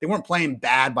 They weren't playing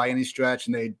bad by any stretch,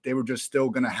 and they were just still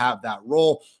going to have that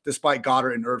role, despite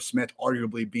Goddard and Irv Smith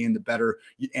arguably being the better,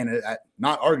 and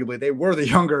not arguably, they were the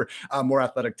younger, more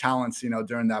athletic talents,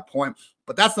 during that point.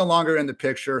 But that's no longer in the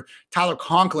picture. Tyler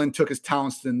Conklin took his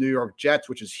talents to the New York Jets,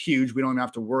 which is huge. We don't even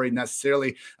have to worry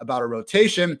necessarily about a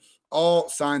rotation. All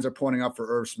signs are pointing up for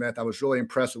Irv Smith. I was really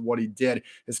impressed with what he did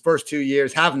his first 2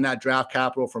 years, having that draft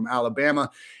capital from Alabama.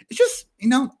 It's just,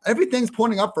 everything's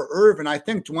pointing up for Irv. And I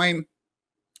think, Dwayne,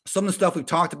 some of the stuff we've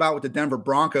talked about with the Denver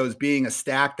Broncos being a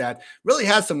stack that really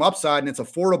has some upside and it's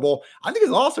affordable, I think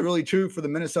is also really true for the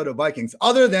Minnesota Vikings,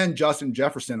 other than Justin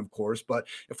Jefferson, of course. But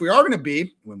if we are going to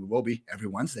be, when we will be every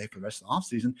Wednesday for the rest of the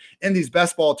offseason, in these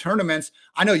best ball tournaments,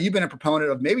 I know you've been a proponent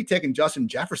of maybe taking Justin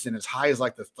Jefferson as high as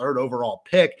like the 3rd overall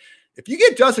pick. If you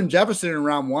get Justin Jefferson in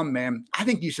round 1, man, I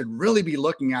think you should really be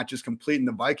looking at just completing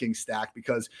the Vikings stack,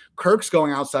 because Kirk's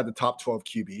going outside the top 12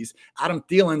 QBs. Adam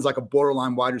Thielen's like a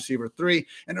borderline wide receiver 3.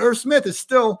 And Irv Smith is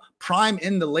still prime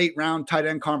in the late round tight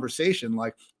end conversation.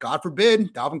 Like, God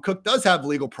forbid, Dalvin Cook does have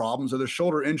legal problems or the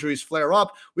shoulder injuries flare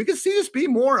up. We could see this be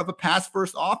more of a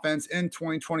pass-first offense in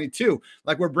 2022.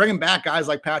 Like, we're bringing back guys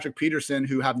like Patrick Peterson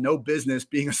who have no business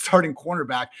being a starting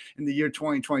cornerback in the year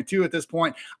 2022 at this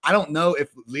point. I don't know if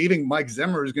leaving Mike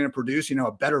Zimmer is going to produce,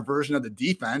 a better version of the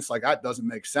defense. Like, that doesn't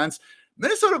make sense.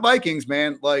 Minnesota Vikings,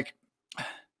 man, like,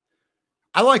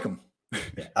 I like them.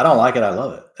 I don't like it. I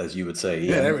love it, as you would say.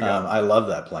 Yeah, there we go. I love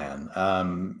that plan.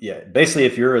 Basically,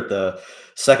 if you're at the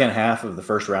second half of the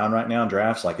first round right now in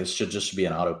drafts, like, it should just be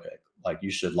an auto pick. Like, you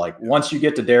should, once you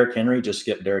get to Derrick Henry, just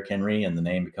get Derrick Henry and the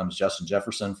name becomes Justin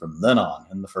Jefferson from then on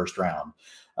in the first round.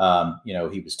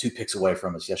 He was 2 picks away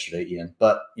from us yesterday, Ian,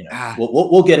 but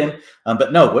we'll get him.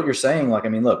 But no, what you're saying,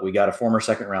 look, we got a former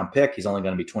 2nd round pick. He's only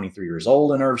going to be 23 years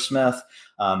old in Irv Smith.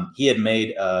 He had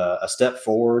made a step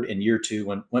forward in year 2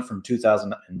 when went from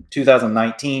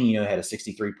 2019, had a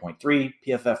 63.3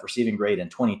 PFF receiving grade. In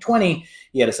 2020,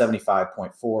 he had a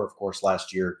 75.4. Of course,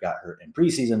 last year got hurt in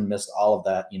preseason, missed all of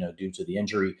that, due to the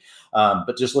injury.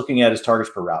 But just looking at his targets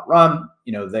per route run,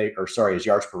 his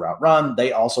yards per route run,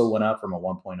 they also went up from a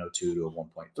 1.02 to a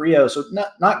 1.30. So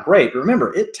not great. But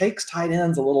remember, it takes tight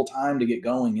ends a little time to get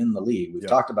going in the league. We've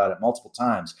talked about it multiple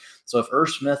times. So if Irv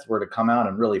Smith were to come out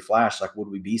and really flash, would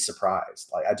we be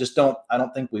surprised? I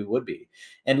don't think we would be.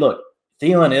 And look,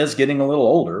 Thielen is getting a little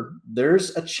older.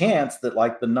 There's a chance that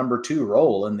the number 2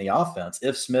 role in the offense,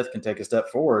 if Smith can take a step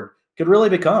forward, could really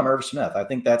become Irv Smith. I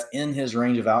think that's in his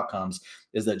range of outcomes,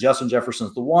 is that Justin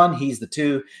Jefferson's the 1, he's the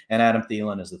 2, and Adam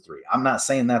Thielen is the 3. I'm not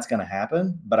saying that's going to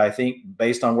happen, but I think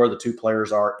based on where the 2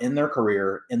 players are in their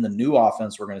career, in the new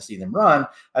offense we're going to see them run,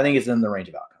 I think it's in the range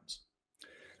of outcomes.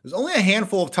 There's only a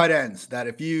handful of tight ends that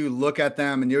if you look at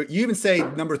them and you even say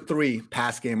number 3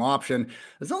 pass game option,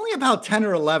 there's only about 10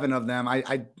 or 11 of them.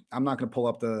 I'm not going to pull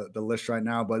up the list right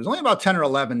now, but there's only about 10 or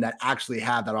 11 that actually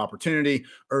have that opportunity.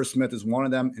 Irv Smith is one of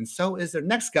them. And so is their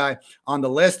next guy on the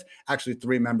list. Actually,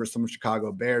 3 members from the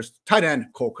Chicago Bears: tight end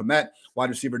Cole Kmet, wide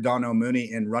receiver Darnell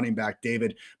Mooney, and running back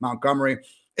David Montgomery.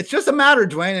 It's just a matter,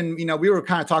 Dwayne, and we were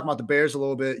kind of talking about the Bears a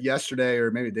little bit yesterday,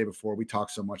 or maybe the day before. We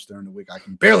talked so much during the week I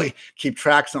can barely keep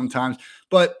track sometimes.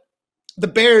 But the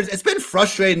Bears, it's been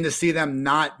frustrating to see them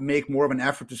not make more of an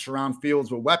effort to surround Fields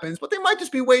with weapons, but they might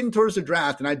just be waiting towards the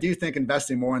draft. And I do think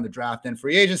investing more in the draft than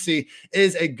free agency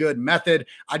is a good method.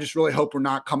 I just really hope we're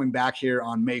not coming back here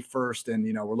on May 1st and,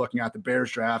 we're looking at the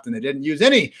Bears draft and they didn't use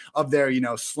any of their,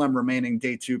 slim remaining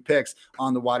day 2 picks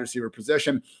on the wide receiver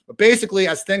position. But basically,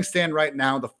 as things stand right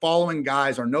now, the following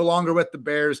guys are no longer with the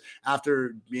Bears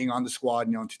after being on the squad,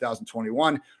 in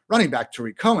 2021. Running back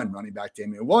Tariq Cohen, running back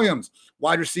Damian Williams,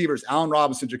 wide receivers Allen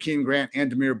Robinson, Jakeem Grant, and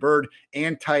Damiere Byrd,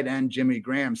 and tight end Jimmy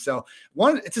Graham. So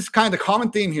it's just kind of the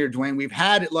common theme here, Dwayne. We've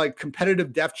had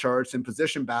competitive depth charts and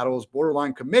position battles,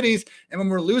 borderline committees, and when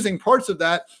we're losing parts of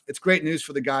that, it's great news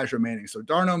for the guys remaining. So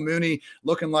Darnell Mooney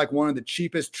looking like one of the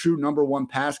cheapest true number 1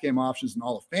 pass game options in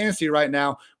all of fantasy right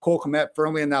now. Cole Kmet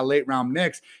firmly in that late round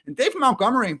mix, and David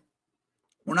Montgomery.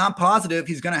 We're not positive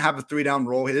he's going to have a 3-down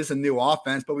role. It is a new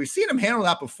offense, but we've seen him handle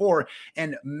that before.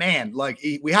 And man,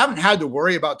 we haven't had to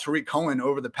worry about Tariq Cohen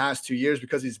over the past 2 years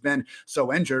because he's been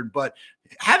so injured. But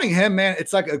having him, man,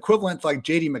 it's equivalent to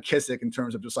J.D. McKissick in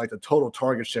terms of just the total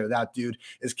target share that dude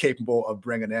is capable of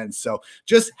bringing in. So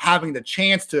just having the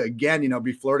chance to, again,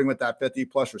 be flirting with that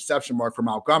 50-plus reception mark for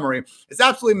Montgomery is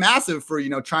absolutely massive for,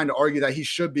 trying to argue that he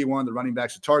should be one of the running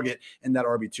backs to target in that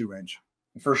RB2 range.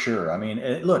 For sure. I mean,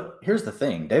 look, here's the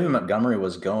thing. David Montgomery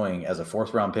was going as a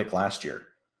 4th round pick last year.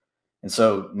 And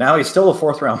so now he's still a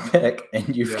 4th-round pick,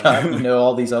 and you've got,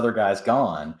 all these other guys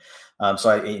gone.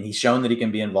 And he's shown that he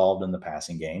can be involved in the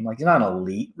passing game. Like, he's not an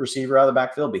elite receiver out of the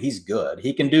backfield, but he's good.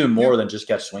 He can do more than just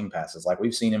catch swing passes. Like,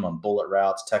 we've seen him on bullet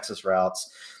routes, Texas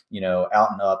routes,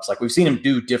 out and ups. Like, we've seen him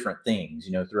do different things,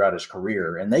 throughout his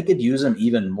career, and they could use him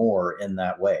even more in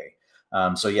that way.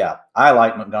 So yeah, I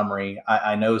like Montgomery.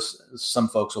 I know some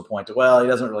folks will point to, well, he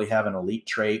doesn't really have an elite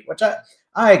trait, which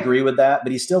I agree with that,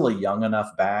 but he's still a young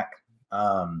enough back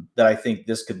that I think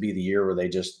this could be the year where they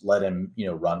just let him,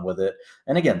 run with it.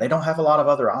 And again, they don't have a lot of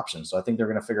other options. So I think they're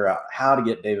going to figure out how to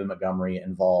get David Montgomery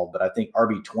involved. But I think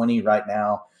RB20 right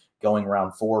now, going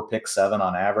around 4, pick 7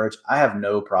 on average, I have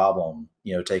no problem,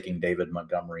 taking David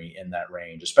Montgomery in that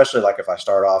range, especially like if I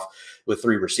start off with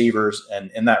 3 receivers. And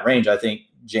in that range, I think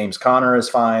James Conner is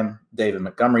fine, David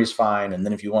Montgomery is fine. And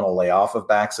then if you want to lay off of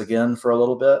backs again for a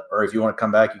little bit, or if you want to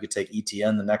come back, you could take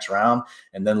ETN the next round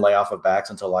and then lay off of backs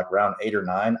until like round 8 or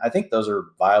 9. I think those are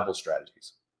viable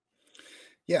strategies.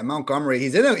 Yeah, Montgomery,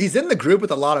 he's in the group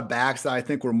with a lot of backs that I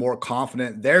think we're more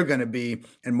confident they're going to be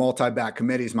in multi-back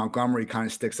committees. Montgomery kind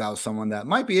of sticks out as someone that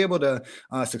might be able to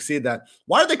succeed that.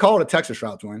 Why do they call it a Texas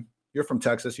route, Dwayne? You're from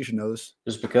Texas. You should know this.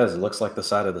 Just because it looks like the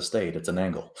side of the state. It's an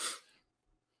angle.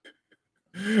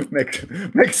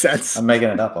 Makes sense. I'm making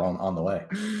it up on the way.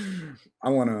 I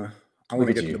want to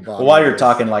get to the bottom. Well, while you're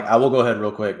talking, like, I will go ahead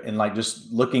real quick and like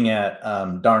just looking at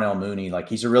Darnell Mooney, like,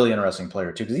 he's a really interesting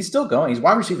player too, because he's still going. He's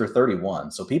wide receiver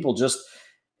 31. So people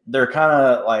they're kind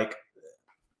of like,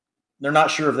 they're not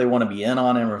sure if they want to be in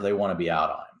on him or if they want to be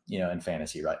out on him, in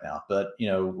fantasy right now. But,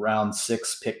 round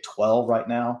 6, pick 12 right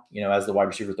now, as the wide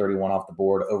receiver 31 off the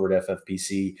board over at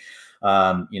FFPC,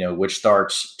 which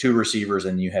starts 2 receivers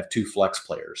and you have 2 flex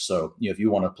players. So, if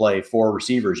you want to play 4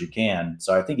 receivers, you can.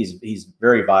 So I think he's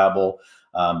very viable.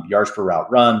 Yards per route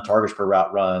run, targets per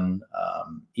route run,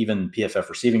 even PFF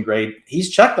receiving grade.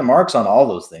 He's checked the marks on all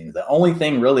those things. The only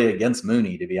thing really against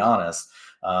Mooney, to be honest,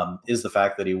 is the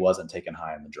fact that he wasn't taken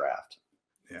high in the draft.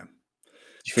 Yeah.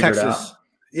 Did you figure it out?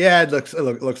 Yeah, it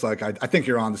looks like I think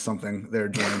you're on to something there,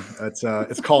 Jim.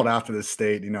 It's called after the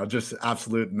state, just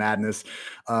absolute madness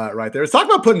right there. Let's talk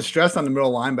about putting stress on the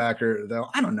middle linebacker, though.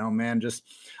 I don't know, man.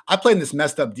 I played in this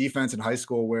messed up defense in high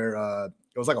school where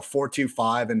it was like a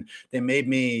 4-2-5, and they made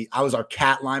me. I was our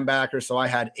cat linebacker, so I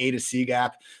had A to C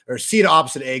gap or C to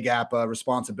opposite A gap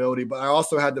responsibility. But I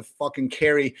also had to fucking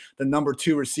carry the number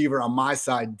 2 receiver on my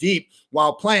side deep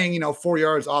while playing, 4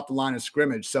 yards off the line of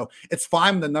scrimmage. So it's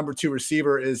fine when the number 2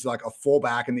 receiver is like a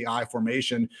fullback in the I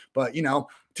formation, but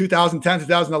 2010,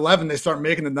 2011, they start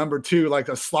making the number 2 like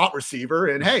a slot receiver.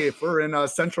 And hey, if we're in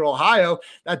Central Ohio,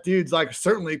 that dude's like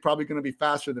certainly probably going to be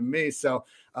faster than me. So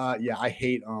yeah, I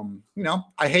hate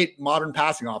I hate modern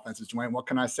passing offenses, Dwayne. What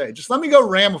can I say? Just let me go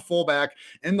ram a fullback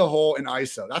in the hole in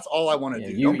ISO. That's all I want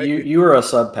to do. You were a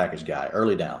sub package guy,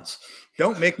 early downs.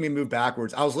 Don't make me move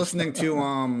backwards. I was listening to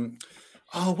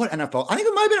what NFL? I think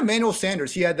it might have been Emmanuel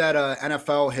Sanders. He had that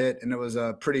NFL hit, and it was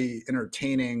pretty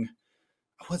entertaining.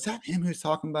 Was that him who was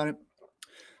talking about it?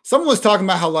 Someone was talking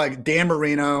about how like Dan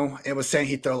Marino, it was saying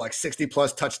he'd throw like 60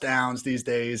 plus touchdowns these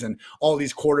days and all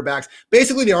these quarterbacks.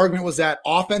 Basically, the argument was that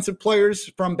offensive players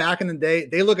from back in the day,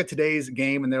 they look at today's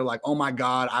game and they're like, oh my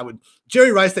God,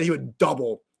 Jerry Rice said he would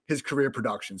double his career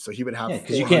production. So he would have,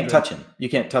 because you can't touch him. You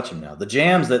can't touch him now. The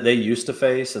jams that they used to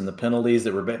face and the penalties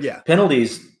that were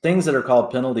penalties, things that are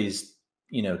called penalties,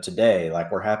 today,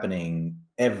 like were happening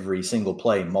every single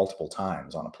play multiple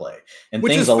times on a play, and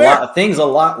things a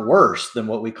lot worse than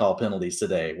what we call penalties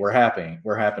today were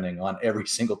happening on every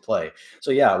single play.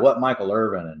 So yeah, what Michael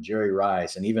Irvin and Jerry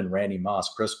Rice and even Randy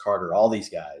Moss, Chris Carter, all these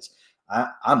guys,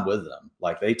 I'm with them.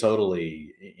 Like they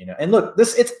totally, and look,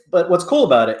 but what's cool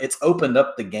about it, it's opened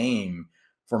up the game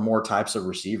for more types of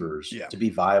receivers to be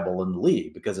viable in the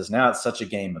league, because it's such a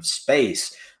game of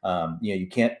space. You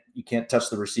can't touch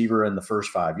the receiver in the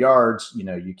first 5 yards.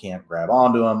 You can't grab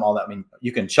onto them, all that. I mean,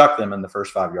 you can chuck them in the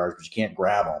first 5 yards, but you can't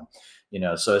grab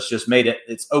them, so it's just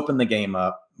it's opened the game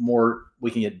up more.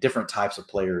 We can get different types of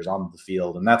players on the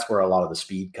field. And that's where a lot of the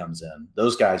speed comes in.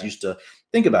 Those guys used to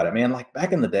think about it, man. Like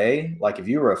back in the day, like if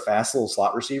you were a fast little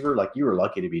slot receiver, like you were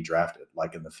lucky to be drafted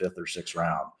like in the 5th or 6th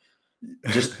round.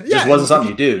 Just wasn't something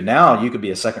you do. Now you could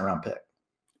be a 2nd round pick.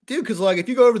 Dude, because like if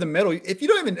you go over the middle, if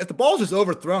the ball's just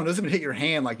overthrown, it doesn't even hit your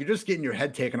hand, like you're just getting your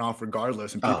head taken off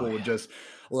regardless, and people would just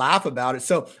laugh about it.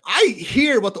 So I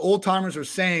hear what the old timers are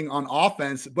saying on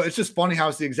offense, but it's just funny how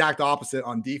it's the exact opposite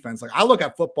on defense. Like I look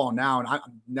at football now, and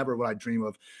never would I dream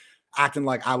of acting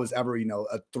like I was ever,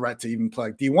 a threat to even play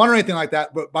like D1 or anything like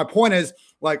that. But my point is,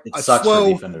 like, it sucks for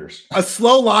defenders. A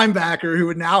slow linebacker who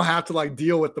would now have to like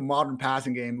deal with the modern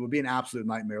passing game would be an absolute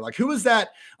nightmare. Like, who was that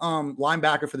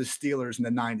linebacker for the Steelers in the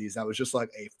 90s that was just like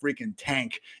a freaking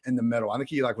tank in the middle? I think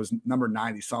he like was number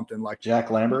 90 something. Like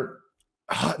Jack Lambert.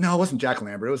 No, it wasn't Jack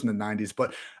Lambert. It was in the 90s.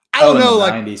 But I don't know.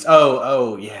 Like 90s.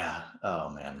 Oh yeah. Oh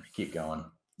man, keep going.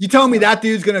 You telling me that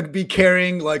dude's going to be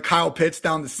carrying like Kyle Pitts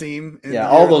down the seam? Yeah,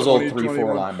 all those old 3-4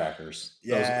 linebackers.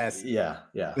 Yes. Yeah.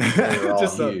 They were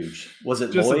all huge. Was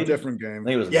it just Lloyd? A different game. I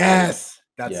think it was yes.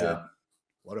 Lloyd. That's it.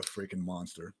 What a freaking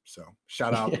monster. So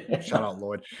shout out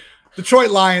Lloyd.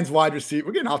 Detroit Lions wide receiver.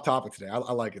 We're getting off topic today.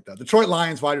 I like it though. Detroit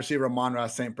Lions wide receiver Amon-Ra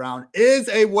St. Brown is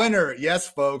a winner. Yes,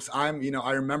 folks. I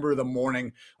remember the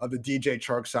morning of the DJ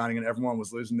Chark signing and everyone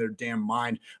was losing their damn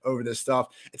mind over this stuff.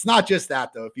 It's not just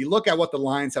that though. If you look at what the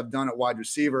Lions have done at wide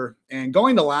receiver and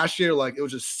going to last year, like it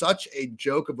was just such a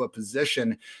joke of a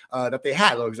position that they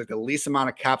had. It was like the least amount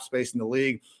of cap space in the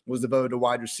league was devoted to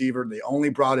wide receiver. They only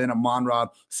brought in Amon-Ra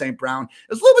St. Brown.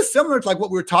 It's a little bit similar to like what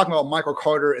we were talking about Michael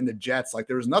Carter and the Jets. Like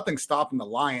there was nothing stopping the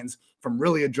Lions from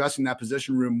really addressing that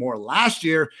position room more last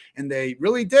year, and they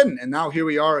really didn't. And now here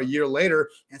we are a year later,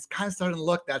 and it's kind of starting to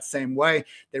look that same way.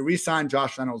 They re-signed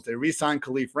Josh Reynolds. They re-signed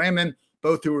Khalif Raymond,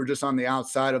 both who were just on the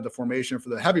outside of the formation for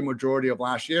the heavy majority of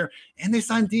last year. And they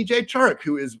signed DJ Chark,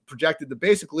 who is projected to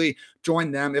basically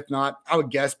join them. If not, I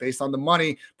would guess based on the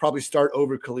money, probably start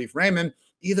over Khalif Raymond.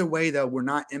 Either way, though, we're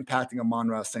not impacting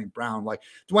Amon-Ra St. Brown. Like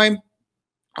Dwayne,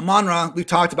 Amon-Ra, we've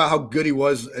talked about how good he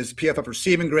was as PFF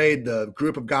receiving grade, the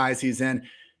group of guys he's in.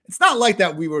 It's not like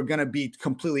that we were going to be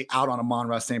completely out on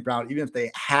Amon-Ra St. Brown, even if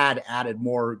they had added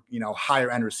more,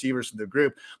 higher end receivers to the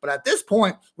group. But at this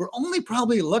point, we're only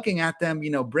probably looking at them,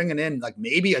 bringing in like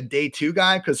maybe a day 2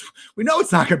 guy, because we know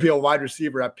it's not going to be a wide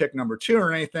receiver at pick number 2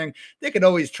 or anything. They could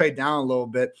always trade down a little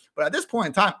bit. But at this point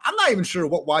in time, I'm not even sure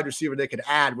what wide receiver they could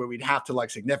add where we'd have to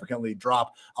like significantly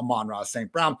drop Amon-Ra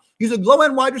St. Brown. He's a low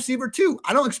end wide receiver too.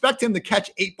 I don't expect him to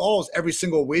catch 8 balls every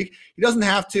single week. He doesn't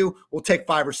have to. We'll take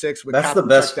 5 or 6. That's the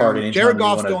best part. Jared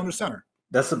Goff's still under center.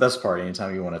 That's the best part.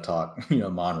 Anytime you want to talk,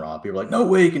 Amon-Ra, people are like, no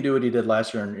way you can do what he did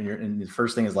last year. And the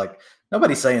first thing is like,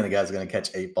 nobody's saying the guy's going to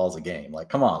catch 8 balls a game. Like,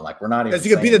 come on, like we're not even. Is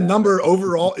he going to be the number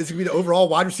overall? Is he going to be the overall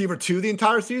wide receiver 2 the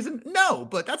entire season? No,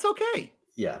 but that's okay.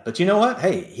 Yeah, but you know what?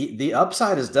 Hey, the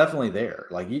upside is definitely there.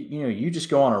 Like you just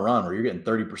go on a run where you're getting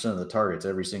 30% of the targets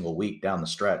every single week down the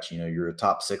stretch. You're a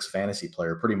top 6 fantasy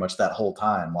player pretty much that whole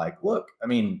time. Like, look, I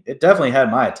mean, it definitely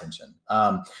had my attention.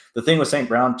 The thing with St.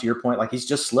 Brown, to your point, like he's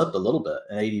just slipped a little bit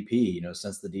in ADP.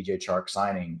 Since the DJ Chark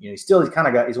signing. He's one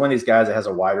of these guys that has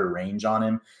a wider range on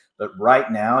him. But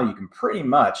right now, you can pretty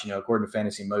much, according to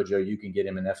Fantasy Mojo, you can get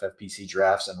him in FFPC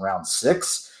drafts in round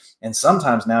 6. And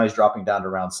sometimes now he's dropping down to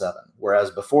round 7. Whereas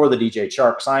before the DJ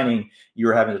Chark signing, you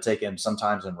were having to take him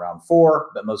sometimes in round 4,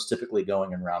 but most typically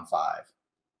going in round 5.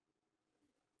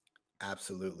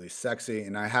 Absolutely sexy.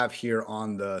 And I have here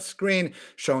on the screen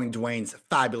showing Dwayne's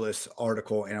fabulous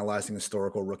article analyzing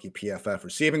historical rookie PFF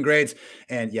receiving grades.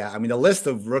 And yeah, I mean, the list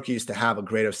of rookies to have a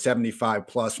grade of 75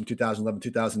 plus from 2011,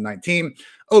 2019,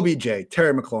 OBJ,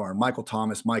 Terry McLaurin, Michael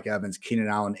Thomas, Mike Evans, Keenan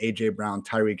Allen, AJ Brown,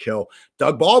 Tyreek Hill,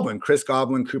 Doug Baldwin, Chris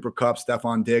Godwin, Cooper Kupp,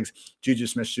 Stephon Diggs, Juju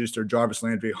Smith-Schuster, Jarvis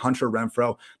Landry, Hunter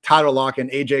Renfrow, Tyler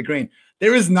Lockett, and AJ Green.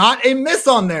 There is not a miss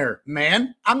on there,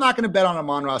 man. I'm not going to bet on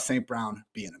Amon-Ra St. Brown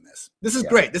being a miss. This is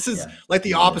great. This is like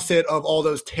the opposite of all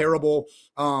those terrible,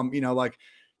 like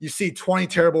you see 20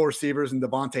 terrible receivers in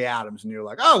Devontae Adams, and you're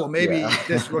like, oh, well, maybe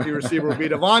this rookie receiver will be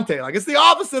Devontae. Like, it's the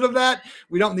opposite of that.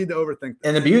 We don't need to overthink that.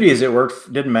 And the beauty is it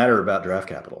worked. Didn't matter about draft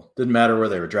capital. Didn't matter where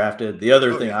they were drafted. The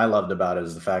other thing I loved about it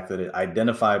is the fact that it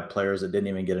identified players that didn't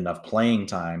even get enough playing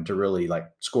time to really like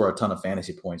score a ton of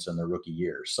fantasy points in their rookie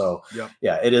year. So,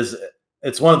 it is.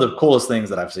 It's one of the coolest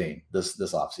things that I've seen this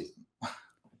offseason.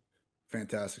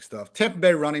 Fantastic stuff. Tampa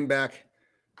Bay running back,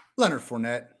 Leonard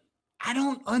Fournette.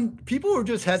 People are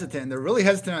just hesitant. They're really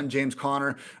hesitant on James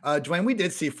Conner. Dwayne, we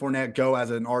did see Fournette go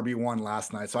as an RB1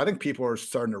 last night. So I think people are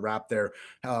starting to wrap their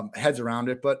heads around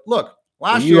it. But look,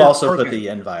 last year. You also put the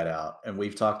invite out, and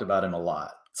we've talked about him a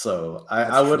lot. So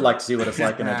I would like to see what it's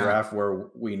like in a draft where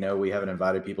we know we haven't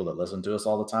invited people that listen to us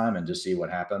all the time and just see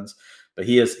what happens. But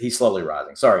he's slowly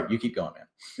rising. Sorry, you keep going, man.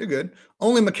 You're good.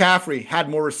 Only McCaffrey had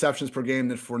more receptions per game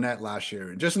than Fournette last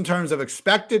year. And just in terms of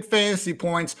expected fantasy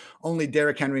points, only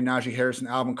Derrick Henry, Najee Harris, and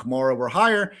Alvin Kamara were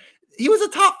higher. He was a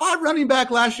top 5 running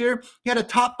back last year. He had a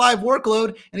top 5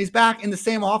 workload, and he's back in the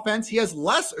same offense. He has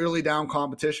less early down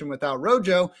competition without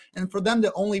Rojo. And for them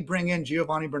to only bring in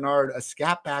Giovanni Bernard, a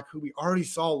scat back who we already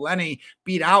saw Lenny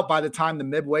beat out by the time the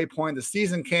midway point of the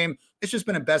season came, it's just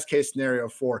been a best case scenario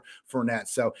for Fournette.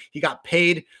 So he got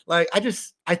paid. Like,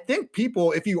 I think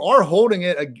people, if you are holding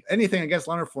it anything against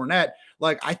Leonard Fournette,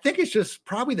 like, I think it's just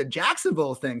probably the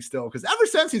Jacksonville thing still, because ever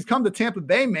since he's come to Tampa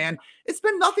Bay, man, it's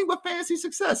been nothing but fantasy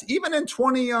success. Even in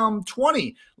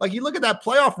 2020, like, you look at that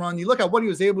playoff run, you look at what he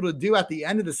was able to do at the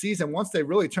end of the season once they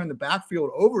really turned the backfield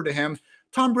over to him.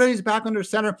 Tom Brady's back under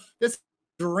center. This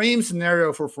dream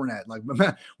scenario for Fournette. Like,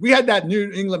 we had that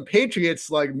New England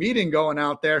Patriots like meeting going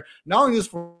out there. Not only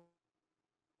just for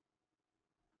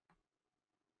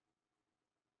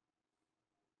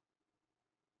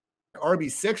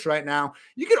RB6 right now,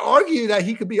 you could argue that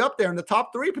he could be up there in the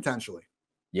top 3 potentially.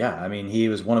 Yeah, I mean, he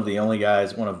was one of the only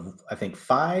guys, one of, I think,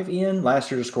 5 last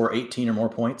year to score 18 or more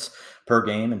points per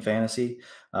game in fantasy,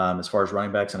 as far as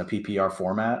running backs in a PPR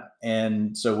format.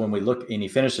 And so when we look, and he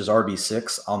finished his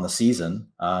RB6 on the season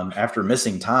after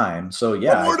missing time. So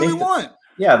yeah, what more do we want?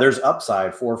 Yeah, there's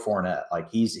upside for Fournette. Like,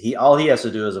 all he has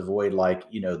to do is avoid, like,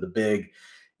 the big,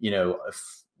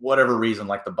 if whatever reason,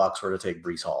 like the Bucks were to take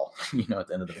Breece Hall, at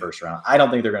the end of the first round. I don't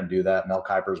think they're going to do that. Mel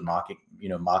Kiper's mocked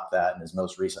that in his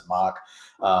most recent mock.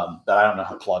 But I don't know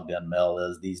how plugged in Mel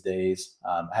is these days.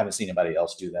 I haven't seen anybody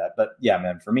else do that. But yeah,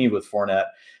 man, for me with Fournette,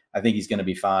 I think he's going to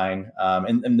be fine.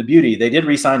 And the beauty, they did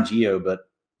re-sign Gio, but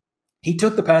he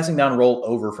took the passing down role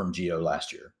over from Gio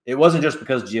last year. It wasn't just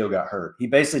because Gio got hurt. He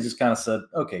basically just kind of said,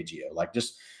 okay, Gio, like,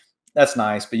 just – that's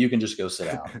nice, but you can just go sit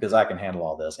down because I can handle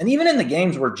all this. And even in the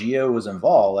games where Gio was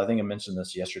involved, I think I mentioned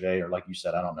this yesterday, or like you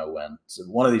said, I don't know when. So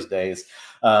one of these days,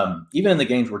 even in the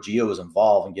games where Gio was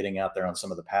involved and getting out there on some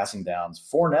of the passing downs,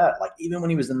 Fournette, like, even when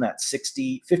he was in that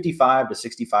 55 to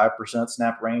 65%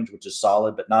 snap range, which is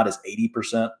solid, but not his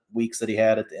 80% weeks that he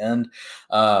had at the end,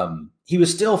 he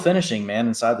was still finishing, man,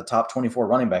 inside the top 24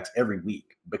 running backs every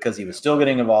week, because he was still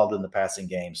getting involved in the passing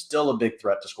game, still a big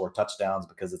threat to score touchdowns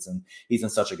because he's in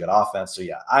such a good offense. So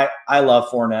yeah, I love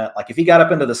Fournette. Like, if he got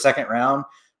up into the second round,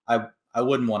 I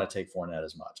wouldn't want to take Fournette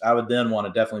as much. I would then want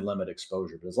to definitely limit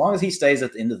exposure. But as long as he stays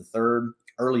at the end of the third,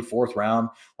 early fourth round,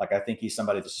 like, I think he's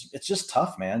somebody it's just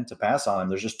tough, man, to pass on him.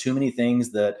 There's just too many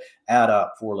things that add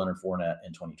up for Leonard Fournette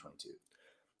in 2022.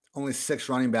 Only 6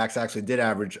 running backs actually did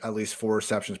average at least 4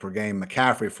 receptions per game.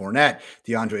 McCaffrey, Fournette,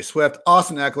 DeAndre Swift,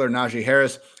 Austin Eckler, Najee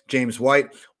Harris, James White.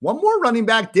 One more running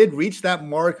back did reach that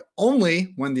mark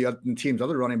only when the team's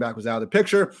other running back was out of the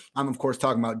picture. I'm, of course,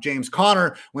 talking about James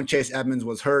Conner when Chase Edmonds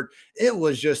was hurt. It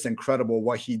was just incredible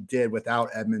what he did without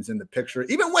Edmonds in the picture.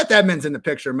 Even with Edmonds in the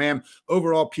picture, man,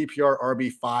 overall PPR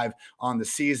RB5 on the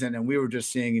season. And we were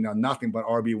just seeing, nothing but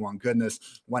RB1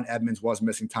 goodness when Edmonds was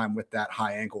missing time with that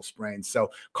high ankle sprain. So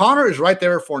Conner is right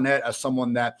there for Fournette as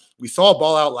someone that we saw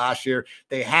ball out last year.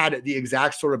 They had the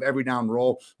exact sort of every down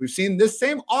role. We've seen this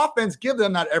same offense give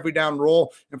them that every down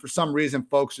role. And for some reason,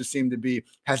 folks just seem to be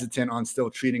hesitant on still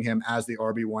treating him as the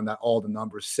RB1 that all the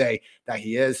numbers say that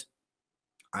he is.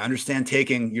 I understand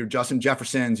taking your Justin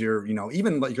Jeffersons, your,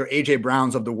 even like your AJ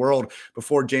Browns of the world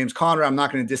before James Conner. I'm not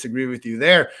going to disagree with you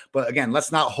there. But again,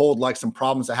 let's not hold like some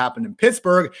problems that happened in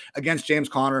Pittsburgh against James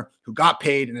Conner, who got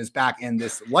paid and is back in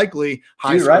this likely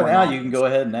high. Dude, right now, offense. You can go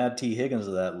ahead and add T. Higgins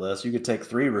to that list. You could take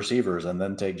 3 receivers and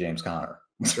then take James Conner.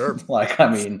 Sure. Like, I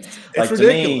mean, it's like,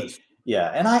 ridiculous. To me,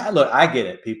 yeah. And I get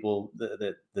it. People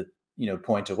that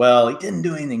point to, well, he didn't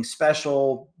do anything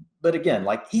special. But again,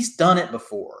 like, he's done it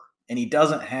before. And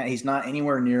he's not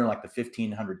anywhere near like the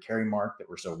 1,500 carry mark that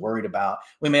we're so worried about.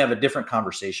 We may have a different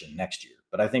conversation next year,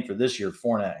 but I think for this year,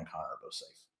 Fournette and Conner are both safe.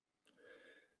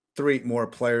 3 more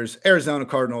players. Arizona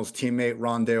Cardinals teammate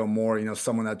Rondale Moore,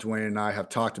 someone that Dwayne and I have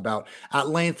talked about at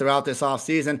length throughout this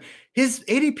offseason. His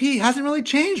ADP hasn't really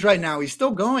changed right now. He's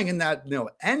still going in that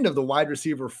end of the wide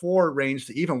receiver 4 range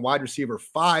to even wide receiver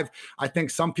 5. I think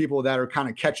some people that are kind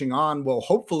of catching on will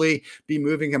hopefully be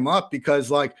moving him up,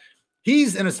 because like,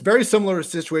 he's in a very similar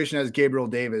situation as Gabriel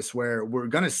Davis, where we're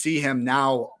going to see him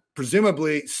now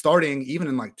presumably starting even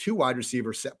in like 2 wide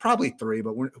receivers, probably 3,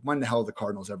 but when the hell the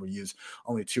Cardinals ever use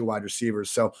only 2 wide receivers?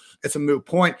 So it's a moot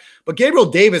point. But Gabriel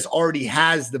Davis already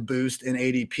has the boost in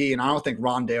ADP, and I don't think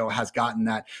Rondale has gotten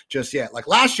that just yet. Like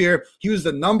last year, he was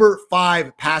the number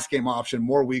 5 pass game option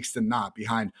more weeks than not,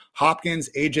 behind Hopkins,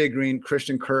 AJ Green,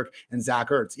 Christian Kirk, and Zach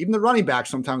Ertz. Even the running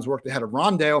backs sometimes worked ahead of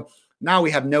Rondale. Now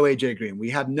we have no AJ Green. We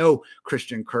have no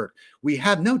Christian Kirk. We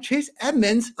have no Chase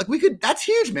Edmonds. Like, that's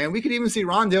huge, man. We could even see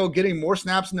Rondale getting more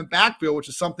snaps in the backfield, which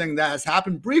is something that has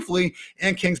happened briefly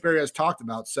and Kingsbury has talked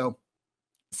about. So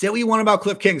say what you want about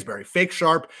Cliff Kingsbury. Fake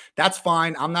sharp. That's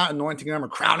fine. I'm not anointing him or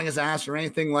crowning his ass or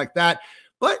anything like that.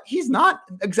 but he's not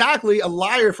exactly a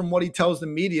liar from what he tells the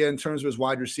media in terms of his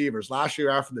wide receivers. Last year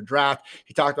after the draft,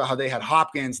 he talked about how they had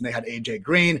Hopkins and they had AJ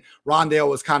Green. Rondale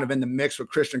was kind of in the mix with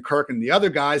Christian Kirk and the other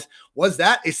guys. Was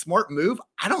that a smart move?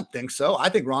 I don't think so. I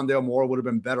think Rondale Moore would have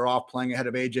been better off playing ahead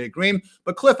of AJ Green,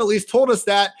 but Cliff at least told us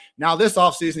that. Now this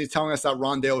offseason, he's telling us that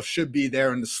Rondale should be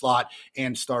there in the slot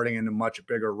and starting in a much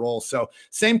bigger role. So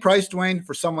same price, Dwayne,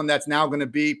 for someone that's now going to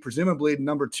be presumably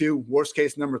number 2, worst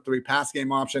case number 3 pass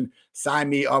game option. Sign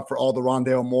me up for all the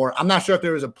Rondale Moore. I'm not sure if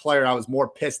there was a player I was more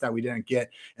pissed that we didn't get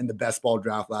in the best ball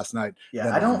draft last night.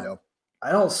 Yeah,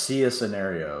 I don't see a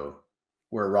scenario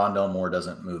where Rondale Moore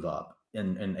doesn't move up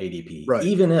in ADP, right,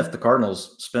 even if the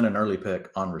Cardinals spend an early pick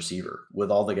on receiver with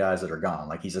all the guys that are gone.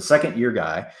 Like, he's a second-year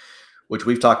guy, which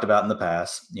we've talked about in the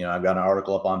past. I've got an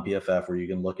article up on PFF where you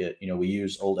can look at, we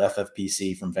use old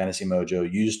FFPC from Fantasy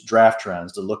Mojo, use draft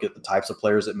trends to look at the types of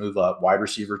players that move up. Wide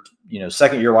receiver,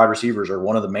 second-year wide receivers are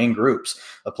one of the main groups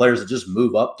of players that just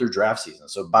move up through draft season.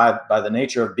 So by the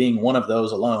nature of being one of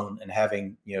those alone and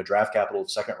having, draft capital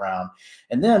second round,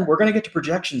 and then we're going to get to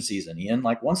projection season, Ian.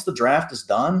 Like, once the draft is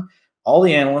done, all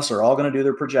the analysts are all going to do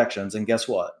their projections. And guess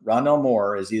what? Rondale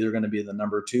Moore is either going to be the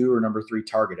number 2 or number 3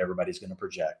 target everybody's going to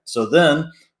project. So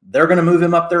then they're going to move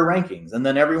him up their rankings. And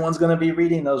then everyone's going to be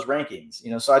reading those rankings.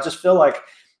 So I just feel like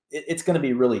it's going to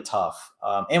be really tough.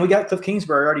 And we got Cliff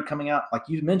Kingsbury already coming out, like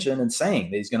you mentioned, and saying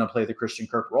that he's going to play the Christian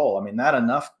Kirk role. I mean,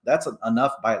 that's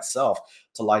enough by itself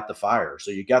to light the fire.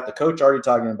 So you got the coach already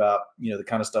talking about, the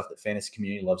kind of stuff that fantasy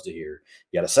community loves to hear.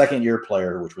 You got a second-year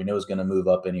player, which we know is going to move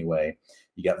up anyway.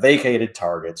 You got vacated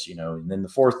targets, and then the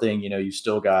fourth thing, you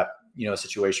still got, a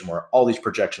situation where all these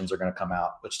projections are going to come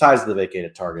out, which ties to the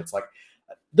vacated targets. Like,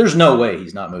 there's no way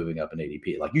he's not moving up in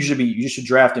ADP. Like, you should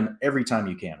draft him every time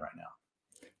you can right now.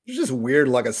 There's just weird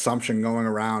assumption going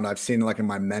around. I've seen in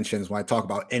my mentions when I talk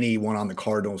about anyone on the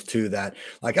Cardinals too, that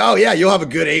oh yeah, you'll have a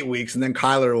good 8 weeks and then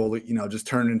Kyler will, just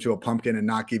turn into a pumpkin and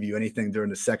not give you anything during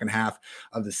the second half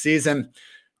of the season.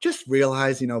 Just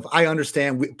realize, if I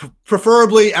understand,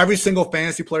 preferably every single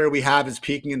fantasy player we have is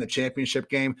peaking in the championship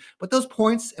game, but those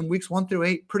points in weeks 1 through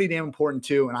 8, pretty damn important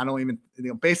too. And I don't even,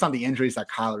 based on the injuries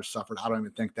that Kyler suffered, I don't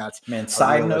even think that's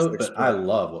side note, but I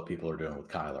love what people are doing with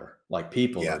Kyler. Like,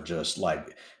 people are just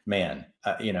like, man,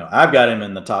 I've got him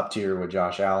in the top tier with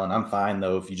Josh Allen. I'm fine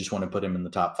though if you just want to put him in the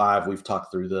top 5. We've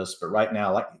talked through this, but right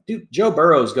now, dude, Joe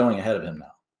Burrow is going ahead of him now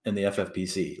in the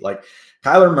FFPC. Like,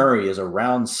 Kyler Murray is a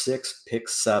round 6, pick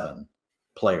 7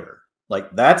 player.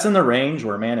 Like, that's in the range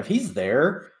where, man, if he's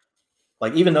there,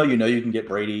 like, even though you can get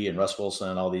Brady and Russ Wilson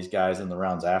and all these guys in the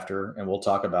rounds after, and we'll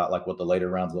talk about what the later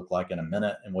rounds look like in a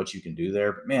minute and what you can do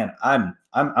there. But man, I'm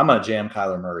gonna jam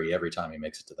Kyler Murray every time he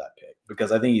makes it to that pick,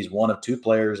 because I think he's one of 2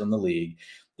 players in the league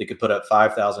that could put up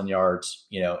 5,000 yards,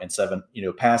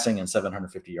 and passing and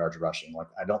 750 yards rushing. Like,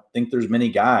 I don't think there's many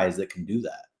guys that can do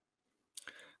that.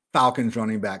 Falcons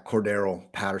running back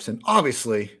Cordarrelle Patterson,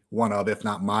 obviously one of, if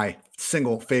not my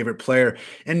single favorite player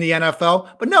in the NFL.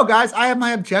 But no, guys, I have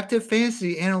my objective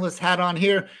fantasy analyst hat on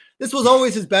here. This was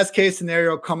always his best case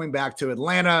scenario coming back to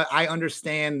Atlanta. I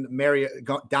understand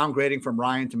downgrading from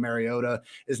Ryan to Mariota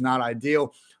is not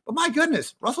ideal, but my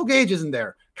goodness, Russell Gage isn't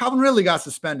there. Calvin Ridley got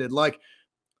suspended. Like,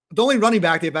 the only running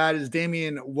back they've had is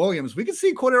Damian Williams. We can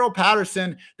see Cordarrelle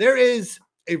Patterson. There is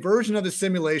a version of the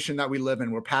simulation that we live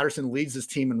in where Patterson leads his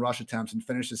team in rush attempts and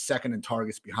finishes second in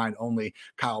targets behind only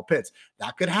Kyle Pitts.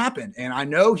 That could happen. And I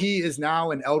know he is now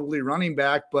an elderly running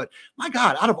back, but my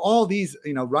God, out of all these,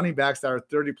 running backs that are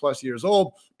 30 plus years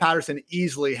old, Patterson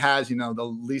easily has,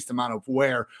 the least amount of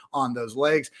wear on those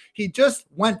legs. He just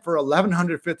went for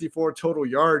 1,154 total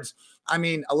yards.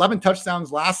 11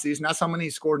 touchdowns last season. That's how many he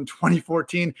scored in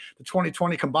 2014 to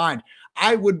 2020 combined.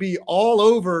 I would be all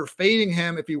over fading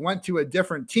him if he went to a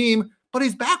different team, but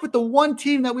he's back with the one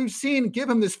team that we've seen give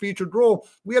him this featured role.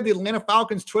 We have the Atlanta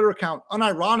Falcons Twitter account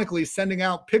unironically sending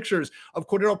out pictures of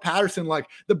Cordarrelle Patterson like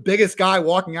the biggest guy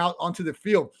walking out onto the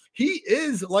field. He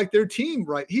is like their team,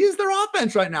 right? He is their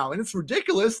offense right now. And it's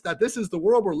ridiculous that this is the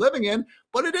world we're living in,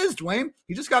 but it is, Dwayne.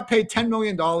 He just got paid $10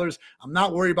 million. I'm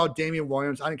not worried about Damian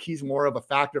Williams. I think he's more of a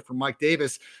factor for Mike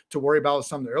Davis to worry about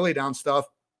some of the early down stuff.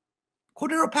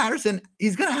 Cordarrelle Patterson,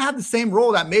 he's going to have the same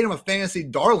role that made him a fantasy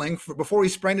darling before he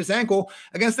sprained his ankle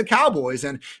against the Cowboys.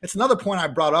 And it's another point I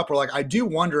brought up where, I do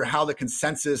wonder how the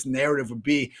consensus narrative would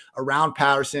be around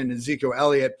Patterson and Ezekiel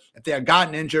Elliott if they had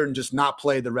gotten injured and just not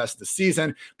played the rest of the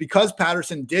season. Because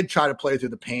Patterson did try to play through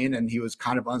the pain and he was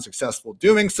kind of unsuccessful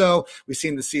doing so, we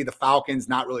seem to see the Falcons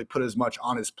not really put as much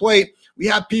on his plate. We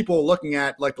have people looking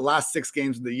at the last 6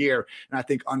 games of the year, and I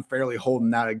think unfairly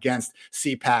holding that against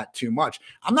CPAT too much.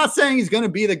 I'm not saying he's going to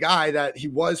be the guy that he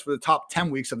was for the top 10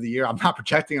 weeks of the year. I'm not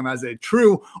projecting him as a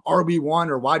true RB1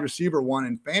 or wide receiver 1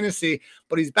 in fantasy,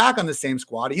 but he's back on the same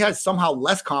squad. He has somehow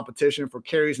less competition for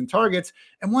carries and targets.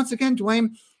 And once again,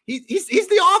 Dwayne, he's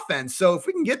the offense. So if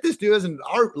we can get this dude as an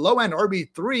low-end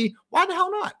RB3, why the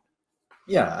hell not?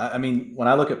 Yeah, I mean, when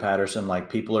I look at Patterson, like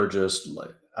people are just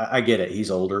like, I get it.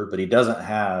 He's older, but he doesn't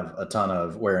have a ton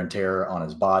of wear and tear on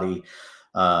his body.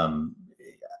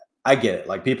 I get it.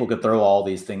 Like people could throw all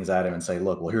these things at him and say,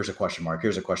 look, well, here's a question mark.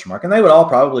 Here's a question mark. And they would all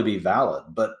probably be valid.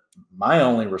 But my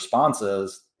only response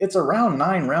is it's a round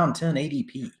 9, round 10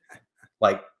 ADP.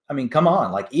 Like, I mean, come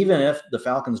on. Like even if the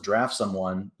Falcons draft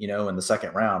someone, in the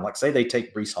second round, like say they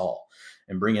take Breece Hall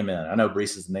and bring him in. I know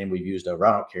Breece is the name we've used over.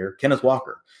 I don't care. Kenneth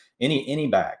Walker, any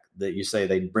back that you say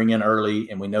they bring in early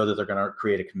and we know that they're going to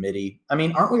create a committee. I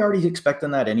mean, aren't we already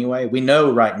expecting that anyway? We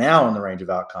know right now in the range of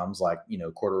outcomes, like,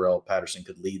 Cordarrelle Patterson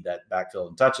could lead that backfield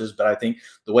in touches. But I think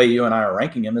the way you and I are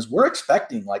ranking him is we're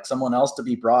expecting like someone else to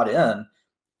be brought in.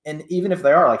 And even if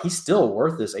they are, like, he's still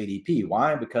worth this ADP.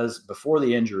 Why? Because before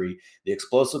the injury, the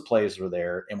explosive plays were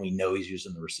there and we know he's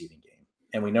using the receiving game.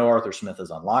 And we know Arthur Smith has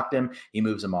unlocked him. He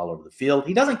moves him all over the field.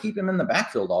 He doesn't keep him in the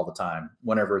backfield all the time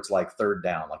whenever it's like third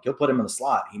down. Like he'll put him in the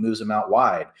slot. He moves him out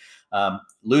wide.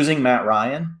 Losing Matt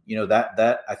Ryan,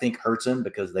 that I think hurts him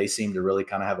because they seem to really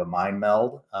kind of have a mind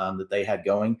meld that they had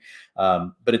going.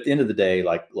 But at the end of the day,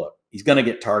 like, look, he's going to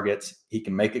get targets. He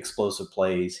can make explosive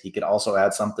plays. He could also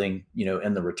add something,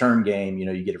 in the return game.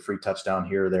 You get a free touchdown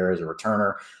here or there as a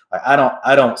returner.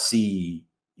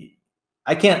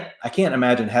 I can't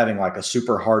imagine having like a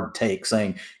super hard take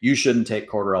saying you shouldn't take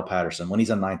Cordarrelle Patterson when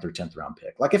he's a 9th or 10th round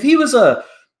pick. Like if he was a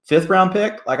 5th round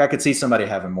pick, like I could see somebody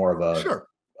having more of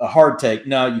a hard take.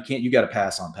 No, you can't. You got to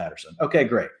pass on Patterson. Okay,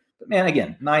 great. But man,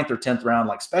 again, 9th or 10th round,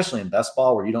 like especially in best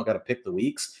ball where you don't got to pick the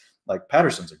weeks, like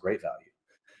Patterson's a great value.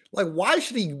 Like, why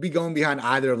should he be going behind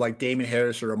either like Damon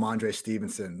Harris or Ramondre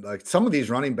Stevenson? Like some of these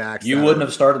running backs, you wouldn't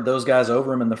have started those guys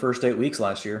over him in the first 8 weeks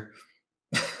last year.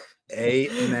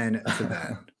 Amen to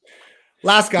that.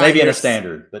 Last guy, maybe in a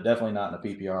standard, but definitely not in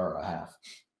a PPR or a half.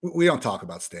 We don't talk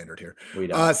about standard here. We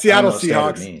don't. Seattle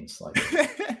Seahawks means, like.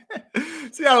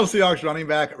 Seattle Seahawks running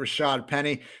back Rashad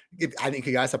Penny. I think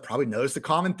you guys have probably noticed a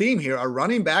common theme here. A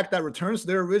running back that returns to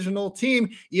their original team,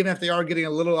 even if they are getting a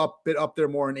little bit up there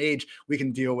more in age, we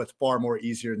can deal with far more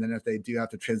easier than if they do have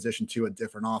to transition to a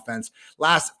different offense.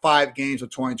 Last 5 games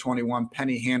of 2021,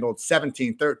 Penny handled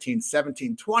 17, 13,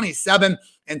 17, 27,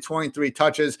 and 23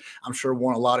 touches. I'm sure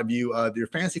won a lot of you your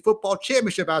fantasy football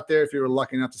championship out there if you were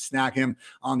lucky enough to snag him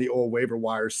on the old waiver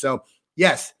wires. So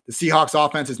yes, the Seahawks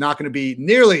offense is not going to be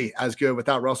nearly as good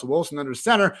without Russell Wilson under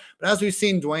center. But as we've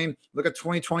seen, Dwayne, look at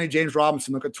 2020 James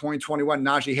Robinson, look at 2021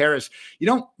 Najee Harris. You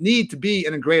don't need to be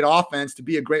in a great offense to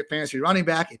be a great fantasy running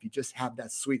back if you just have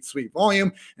that sweet, sweet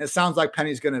volume. And it sounds like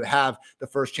Penny's going to have the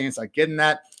first chance at getting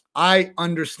that. I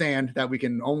understand that we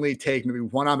can only take maybe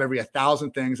one out of every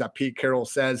 1,000 things that Pete Carroll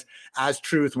says as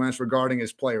truth when it's regarding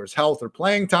his players' health or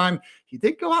playing time. He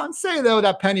did go out and say, though,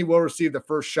 that Penny will receive the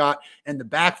first shot in the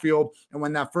backfield. And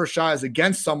when that first shot is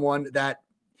against someone that,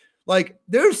 like,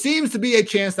 there seems to be a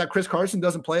chance that Chris Carson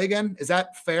doesn't play again. Is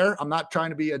that fair? I'm not trying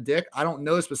to be a dick. I don't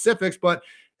know specifics, but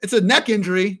it's a neck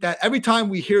injury that every time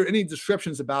we hear any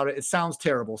descriptions about it, it sounds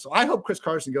terrible. So I hope Chris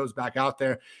Carson goes back out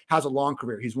there, has a long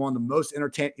career. He's one of the most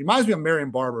entertaining. He reminds me of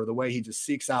Marion Barber, the way he just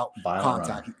seeks out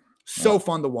contact. So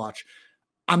fun to watch.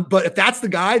 But if that's the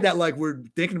guy that like we're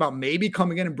thinking about maybe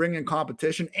coming in and bringing in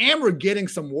competition, and we're getting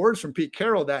some words from Pete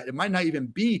Carroll that it might not even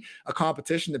be a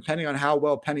competition depending on how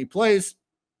well Penny plays,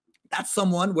 that's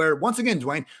someone where, once again,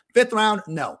 Dwayne, 5th round,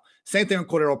 no. Same thing with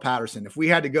Cordarrelle Patterson. If we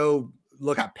had to go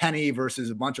look at Penny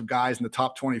versus a bunch of guys in the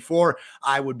top 24,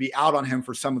 I would be out on him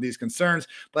for some of these concerns.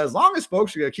 But as long as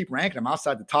folks are going to keep ranking him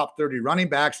outside the top 30 running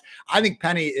backs, I think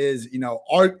Penny is,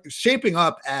 are shaping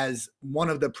up as one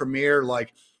of the premier,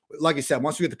 like you said,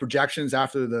 once we get the projections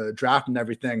after the draft and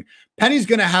everything, Penny's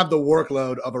going to have the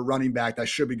workload of a running back that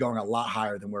should be going a lot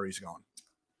higher than where he's going.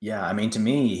 Yeah, I mean, to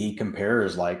me, he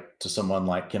compares like to someone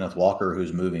like Kenneth Walker,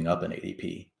 who's moving up in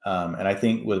ADP. And I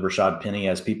think with Rashad Penny,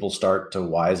 as people start to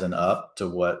wisen up to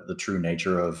what the true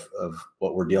nature of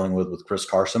what we're dealing with Chris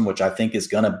Carson, which I think is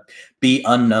going to be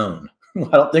unknown.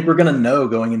 I don't think we're going to know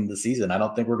going into the season. I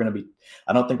don't think we're going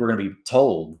to be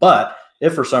told. But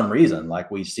if for some reason,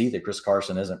 like we see that Chris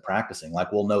Carson isn't practicing,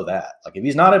 like we'll know that. Like if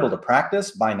he's not able to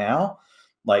practice by now,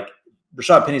 like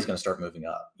Rashad Penny's going to start moving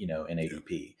up, in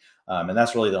ADP. And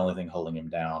that's really the only thing holding him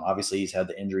down. Obviously, he's had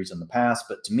the injuries in the past,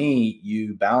 but to me,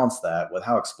 you balance that with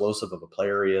how explosive of a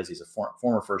player he is. He's a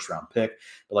former first-round pick,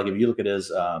 but like if you look at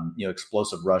his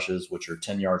explosive rushes, which are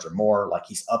 10 yards or more, like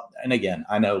he's up. And again,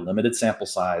 I know limited sample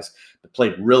size, but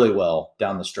played really well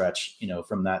down the stretch.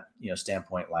 From that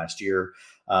standpoint last year.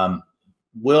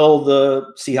 Will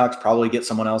the Seahawks probably get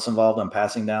someone else involved on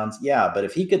passing downs? Yeah, but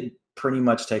if he could pretty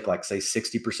much take like say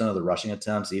 60% of the rushing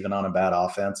attempts, even on a bad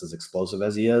offense, as explosive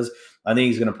as he is, I think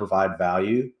he's going to provide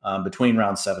value between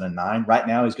round 7 and 9. Right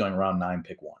now, he's going round 9,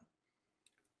 pick 1.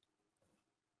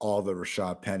 All the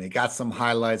Rashad Penny. Got some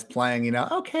highlights playing,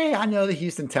 okay, I know the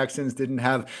Houston Texans didn't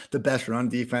have the best run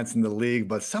defense in the league,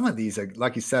 but some of these,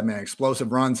 like you said, man,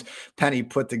 explosive runs Penny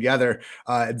put together,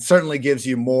 it certainly gives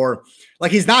you more.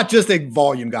 Like, he's not just a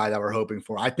volume guy that we're hoping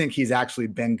for. I think he's actually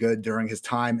been good during his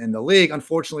time in the league.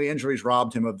 Unfortunately, injuries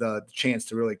robbed him of the chance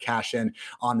to really cash in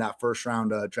on that first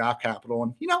round draft capital.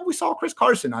 And, we saw Chris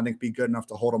Carson, I think, be good enough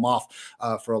to hold him off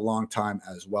for a long time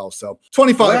as well. So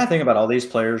 25. The way I think about all these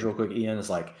players real quick, Ian, is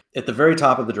like at the very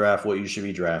top of the draft, what you should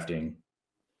be drafting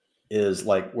is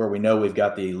like where we know we've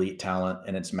got the elite talent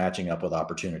and it's matching up with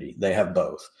opportunity. They have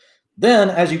both. Then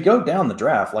as you go down the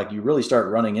draft, like you really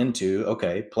start running into,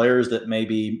 okay, players that may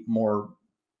be more,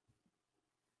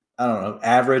 I don't know,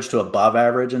 average to above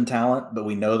average in talent, but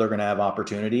we know they're going to have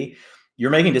opportunity. You're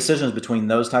making decisions between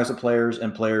those types of players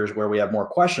and players where we have more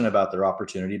question about their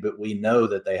opportunity, but we know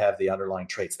that they have the underlying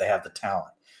traits, they have the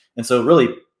talent. And so really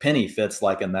Penny fits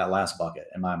like in that last bucket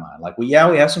in my mind. Like we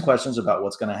have some questions about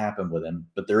what's going to happen with him,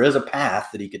 but there is a path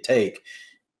that he could take.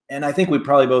 And I think we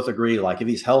probably both agree, like if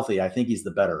he's healthy, I think he's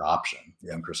the better option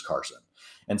than Chris Carson.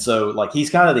 And so like he's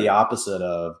kind of the opposite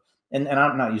of, and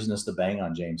I'm not using this to bang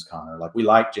on James Conner. Like we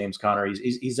like James Conner.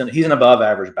 He's an above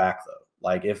average back though.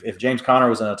 Like if James Conner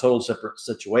was in a total separate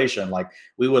situation, like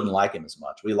we wouldn't like him as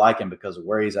much. We like him because of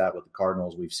where he's at with the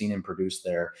Cardinals. We've seen him produce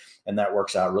there, and that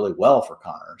works out really well for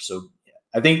Conner. So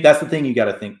I think that's the thing you got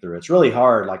to think through. It's really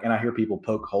hard. Like, and I hear people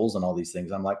poke holes in all these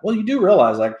things. I'm like, well, you do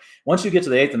realize like once you get to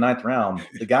the 8th and 9th round,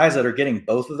 the guys that are getting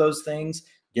both of those things,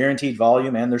 guaranteed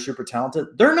volume and they're super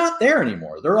talented, they're not there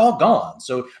anymore. They're all gone.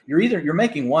 So you're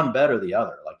making one bet or the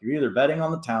other. Like you're either betting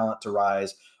on the talent to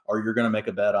rise or you're going to make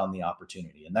a bet on the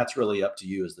opportunity. And that's really up to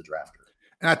you as the drafter.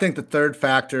 And I think the third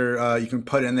factor you can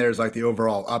put in there is like the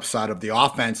overall upside of the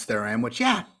offense they're in, which,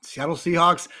 Seattle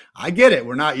Seahawks, I get it.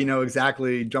 We're not,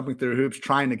 exactly jumping through hoops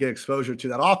trying to get exposure to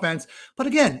that offense. But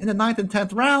again, in the 9th and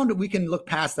 10th round, we can look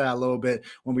past that a little bit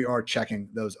when we are checking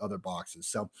those other boxes.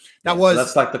 So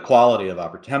that's like the quality of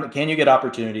opportunity. Can you get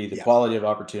opportunity, the quality of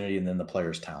opportunity, and then the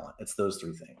player's talent? It's those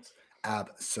three things.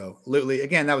 Absolutely.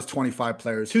 Again, that was 25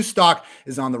 players whose stock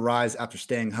is on the rise after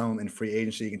staying home in free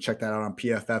agency. You can check that out on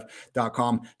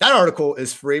pff.com. That article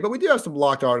is free, but we do have some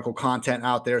blocked article content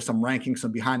out there, some rankings,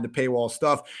 some behind the paywall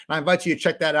stuff. And I invite you to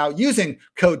check that out using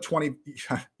code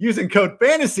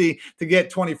FANTASY to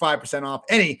get 25% off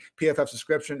any PFF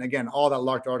subscription. Again, all that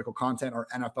locked article content, our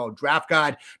NFL draft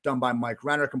guide done by Mike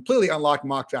Renner, completely unlocked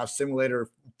mock draft simulator,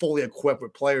 fully equipped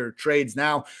with player trades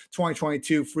now,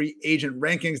 2022 free agent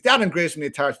rankings, down and grades from the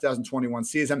entire 2021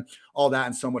 season, all that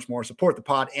and so much more. Support the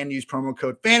pod and use promo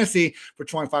code FANTASY for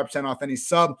 25% off any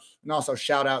sub. And also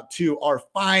shout out to our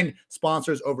fine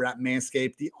sponsors over at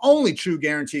Manscaped. The only true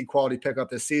guaranteed quality pickup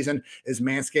this season is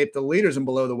Manscaped, the leaders in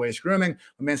below the waist grooming.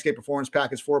 The Manscaped Performance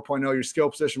Package 4.0, your skill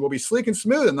position will be sleek and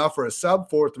smooth enough for a sub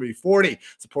 4.340.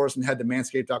 Support us and head to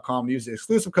manscaped.com and use the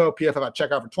exclusive code PFF at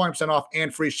checkout for 20% off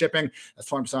and free shipping. That's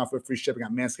 20% off with free shipping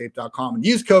at manscaped.com and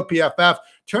use code PFF.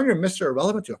 Turn your Mr.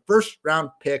 Irrelevant to a first round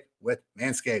pick with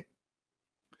Manscaped.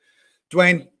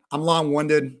 Dwayne, I'm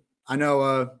long-winded. I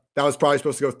know that was probably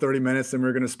supposed to go 30 minutes, and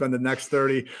we're going to spend the next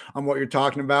 30 on what you're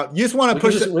talking about. You just want to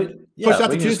push that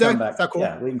to Tuesday? Is that cool?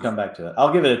 Yeah, we can come back to it.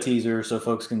 I'll give it a teaser so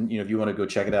folks can, if you want to go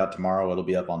check it out tomorrow, it'll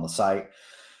be up on the site.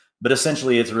 But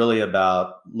essentially, it's really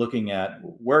about looking at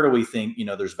where do we think,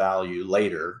 there's value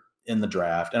later in the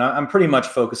draft. And I'm pretty much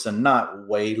focusing not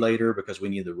way later because we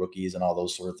need the rookies and all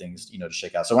those sort of things, to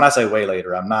shake out. So when I say way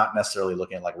later, I'm not necessarily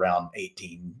looking at like round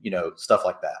 18, stuff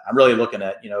like that. I'm really looking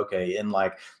at, okay, in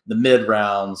like the mid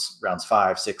rounds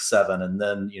 5, 6, 7, and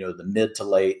then, the mid to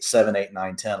late 7, 8,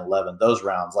 9, 10, 11, those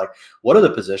rounds, like what are the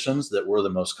positions that we're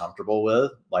the most comfortable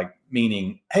with? Like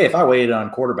meaning, hey, if I waited on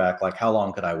quarterback, like how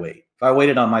long could I wait? If I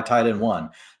waited on my tight end 1,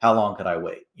 how long could I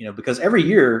wait? Because every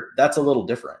year that's a little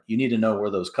different. You need to know where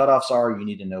those cutoffs are. You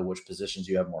need to know which positions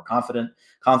you have more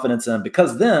confidence in,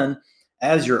 because then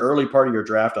as your early part of your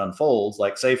draft unfolds,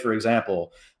 like say, for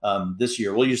example, this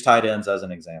year, we'll use tight ends as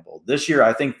an example. This year,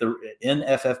 I think in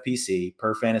FFPC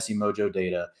per Fantasy Mojo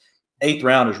data, 8th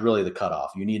round is really the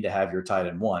cutoff. You need to have your tight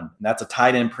end 1, and that's a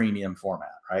tight end premium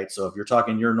format, right? So if you're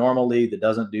talking your normal league that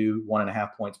doesn't do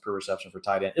 1.5 points per reception for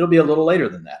tight end, it'll be a little later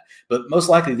than that. But most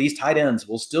likely these tight ends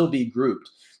will still be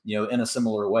grouped, in a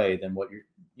similar way than what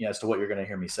as to what you're going to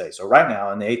hear me say. So right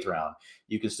now in the 8th round,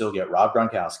 you can still get Rob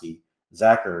Gronkowski,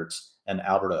 Zach Ertz, and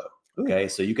Albert O. Okay,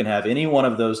 so you can have any one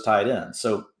of those tight ends.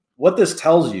 So what this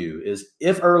tells you is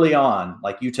if early on,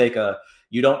 like you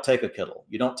don't take a Kittle,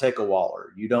 you don't take a Waller,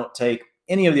 you don't take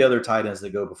any of the other tight ends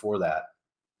that go before that,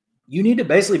 you need to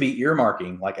basically be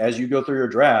earmarking, like as you go through your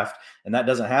draft, and that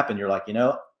doesn't happen, you're like,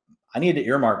 I need to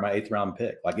earmark my 8th round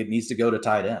pick. Like it needs to go to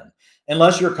tight end.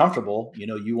 Unless you're comfortable,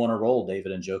 you want to roll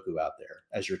David Njoku out there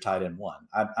as your tight end 1.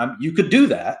 You could do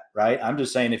that, right? I'm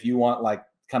just saying if you want like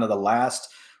kind of the last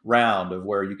round of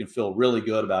where you can feel really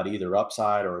good about either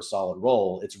upside or a solid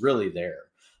roll, it's really there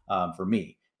for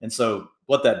me. And so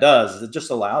what that does is it just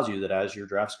allows you that as your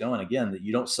draft's going, again, that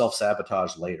you don't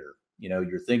self-sabotage later.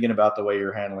 You're thinking about the way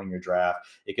you're handling your draft.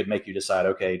 It could make you decide,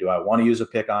 okay, do I want to use a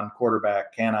pick on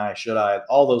quarterback? Can I? Should I?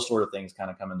 All those sort of things kind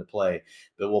of come into play.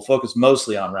 But we'll focus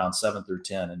mostly on round 7 through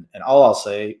 10. And all I'll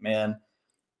say, man,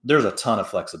 there's a ton of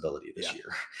flexibility this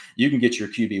year. You can get your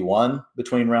QB1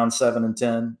 between round 7 and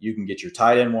 10. You can get your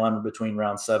tight end 1 between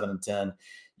round 7 and 10.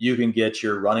 You can get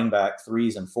your running back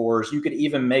 3s and 4s. You could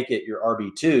even make it your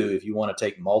RB2 if you want to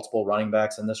take multiple running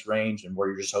backs in this range and where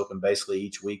you're just hoping basically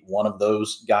each week one of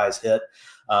those guys hit.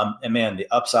 And man, the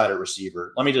upside at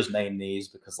receiver, let me just name these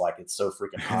because like it's so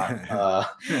freaking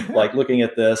hot. Like looking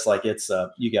at this, like it's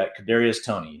you got Kadarius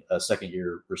Toney, a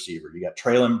 2nd-year receiver. You got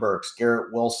Treylon Burks,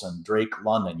 Garrett Wilson, Drake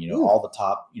London, all the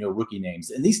top, rookie names.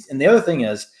 And the other thing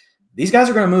is, these guys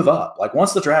are going to move up. Like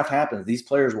once the draft happens, these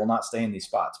players will not stay in these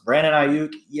spots. Brandon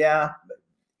Ayuk,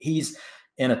 he's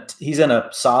in a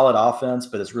solid offense,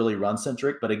 but it's really run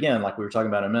centric. But again, like we were talking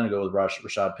about a minute ago with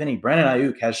Rashad Penny, Brandon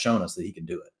Ayuk has shown us that he can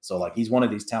do it. So like he's one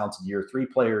of these talented year 3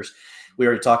 players. We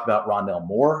already talked about Rondell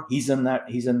Moore. He's in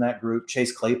that group.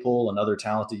 Chase Claypool, another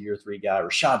talented year 3 guy.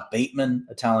 Rashad Bateman,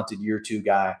 a talented year 2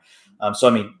 guy. So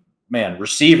I mean, man,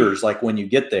 receivers, like when you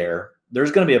get there, there's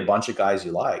going to be a bunch of guys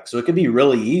you like. So it could be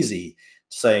really easy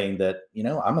saying that,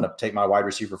 I'm going to take my wide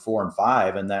receiver 4 and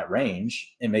 5 in that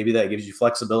range. And maybe that gives you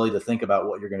flexibility to think about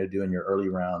what you're going to do in your early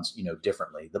rounds,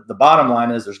 differently. The bottom line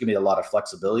is there's going to be a lot of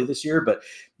flexibility this year, but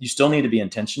you still need to be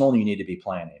intentional and you need to be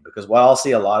planning, because what I'll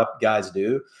see a lot of guys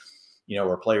do,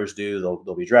 or players do,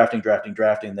 they'll be drafting.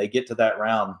 They get to that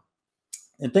round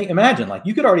and imagine like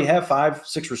you could already have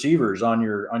 5-6 receivers on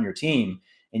your team.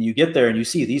 And you get there and you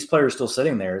see these players still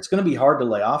sitting there. It's going to be hard to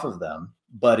lay off of them.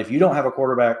 But if you don't have a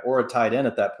quarterback or a tight end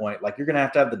at that point, like you're going to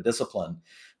have the discipline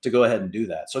to go ahead and do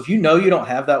that. So if you don't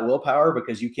have that willpower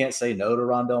because you can't say no to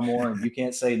Rondell Moore and you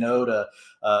can't say no to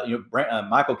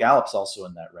Michael Gallup's also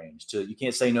in that range. You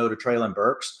can't say no to Treylon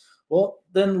Burks. Well,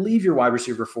 then leave your wide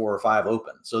receiver 4 or 5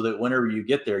 open so that whenever you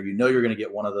get there, you're going to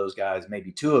get one of those guys,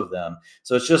 maybe 2 of them.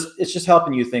 So it's just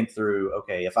helping you think through,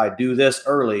 okay, if I do this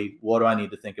early, what do I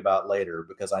need to think about later?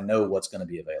 Because I know what's going to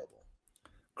be available.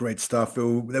 Great stuff that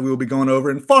we will be going over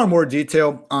in far more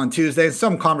detail on Tuesday.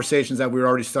 Some conversations that we're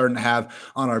already starting to have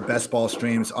on our best ball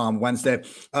streams on Wednesday.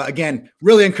 Again,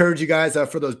 really encourage you guys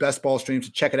for those best ball streams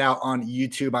to check it out on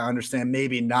YouTube. I understand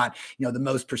maybe not, the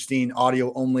most pristine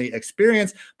audio only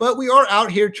experience, but we are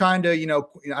out here trying to,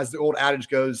 as the old adage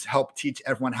goes, help teach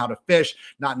everyone how to fish,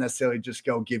 not necessarily just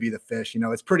go give you the fish.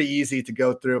 It's pretty easy to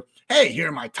go through, hey, here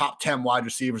are my top 10 wide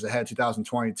receivers ahead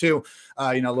 2022.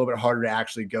 A little bit harder to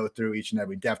actually go through each and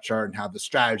every depth chart and have the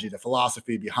strategy, the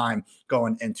philosophy behind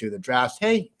going into the drafts.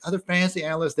 Hey, other fantasy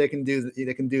analysts, they can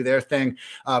do their thing.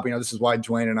 But this is why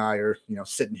Dwayne and I are,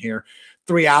 sitting here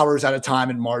 3 hours at a time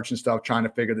in March and stuff, trying to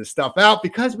figure this stuff out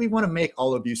because we want to make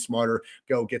all of you smarter,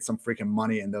 go get some freaking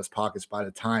money in those pockets by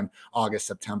the time August,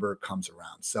 September comes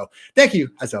around. So thank you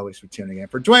as always for tuning in.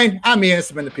 For Dwayne, I'm Ian. This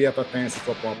has been the PFF Fantasy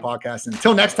Football Podcast. And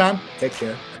until next time, take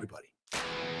care, everybody.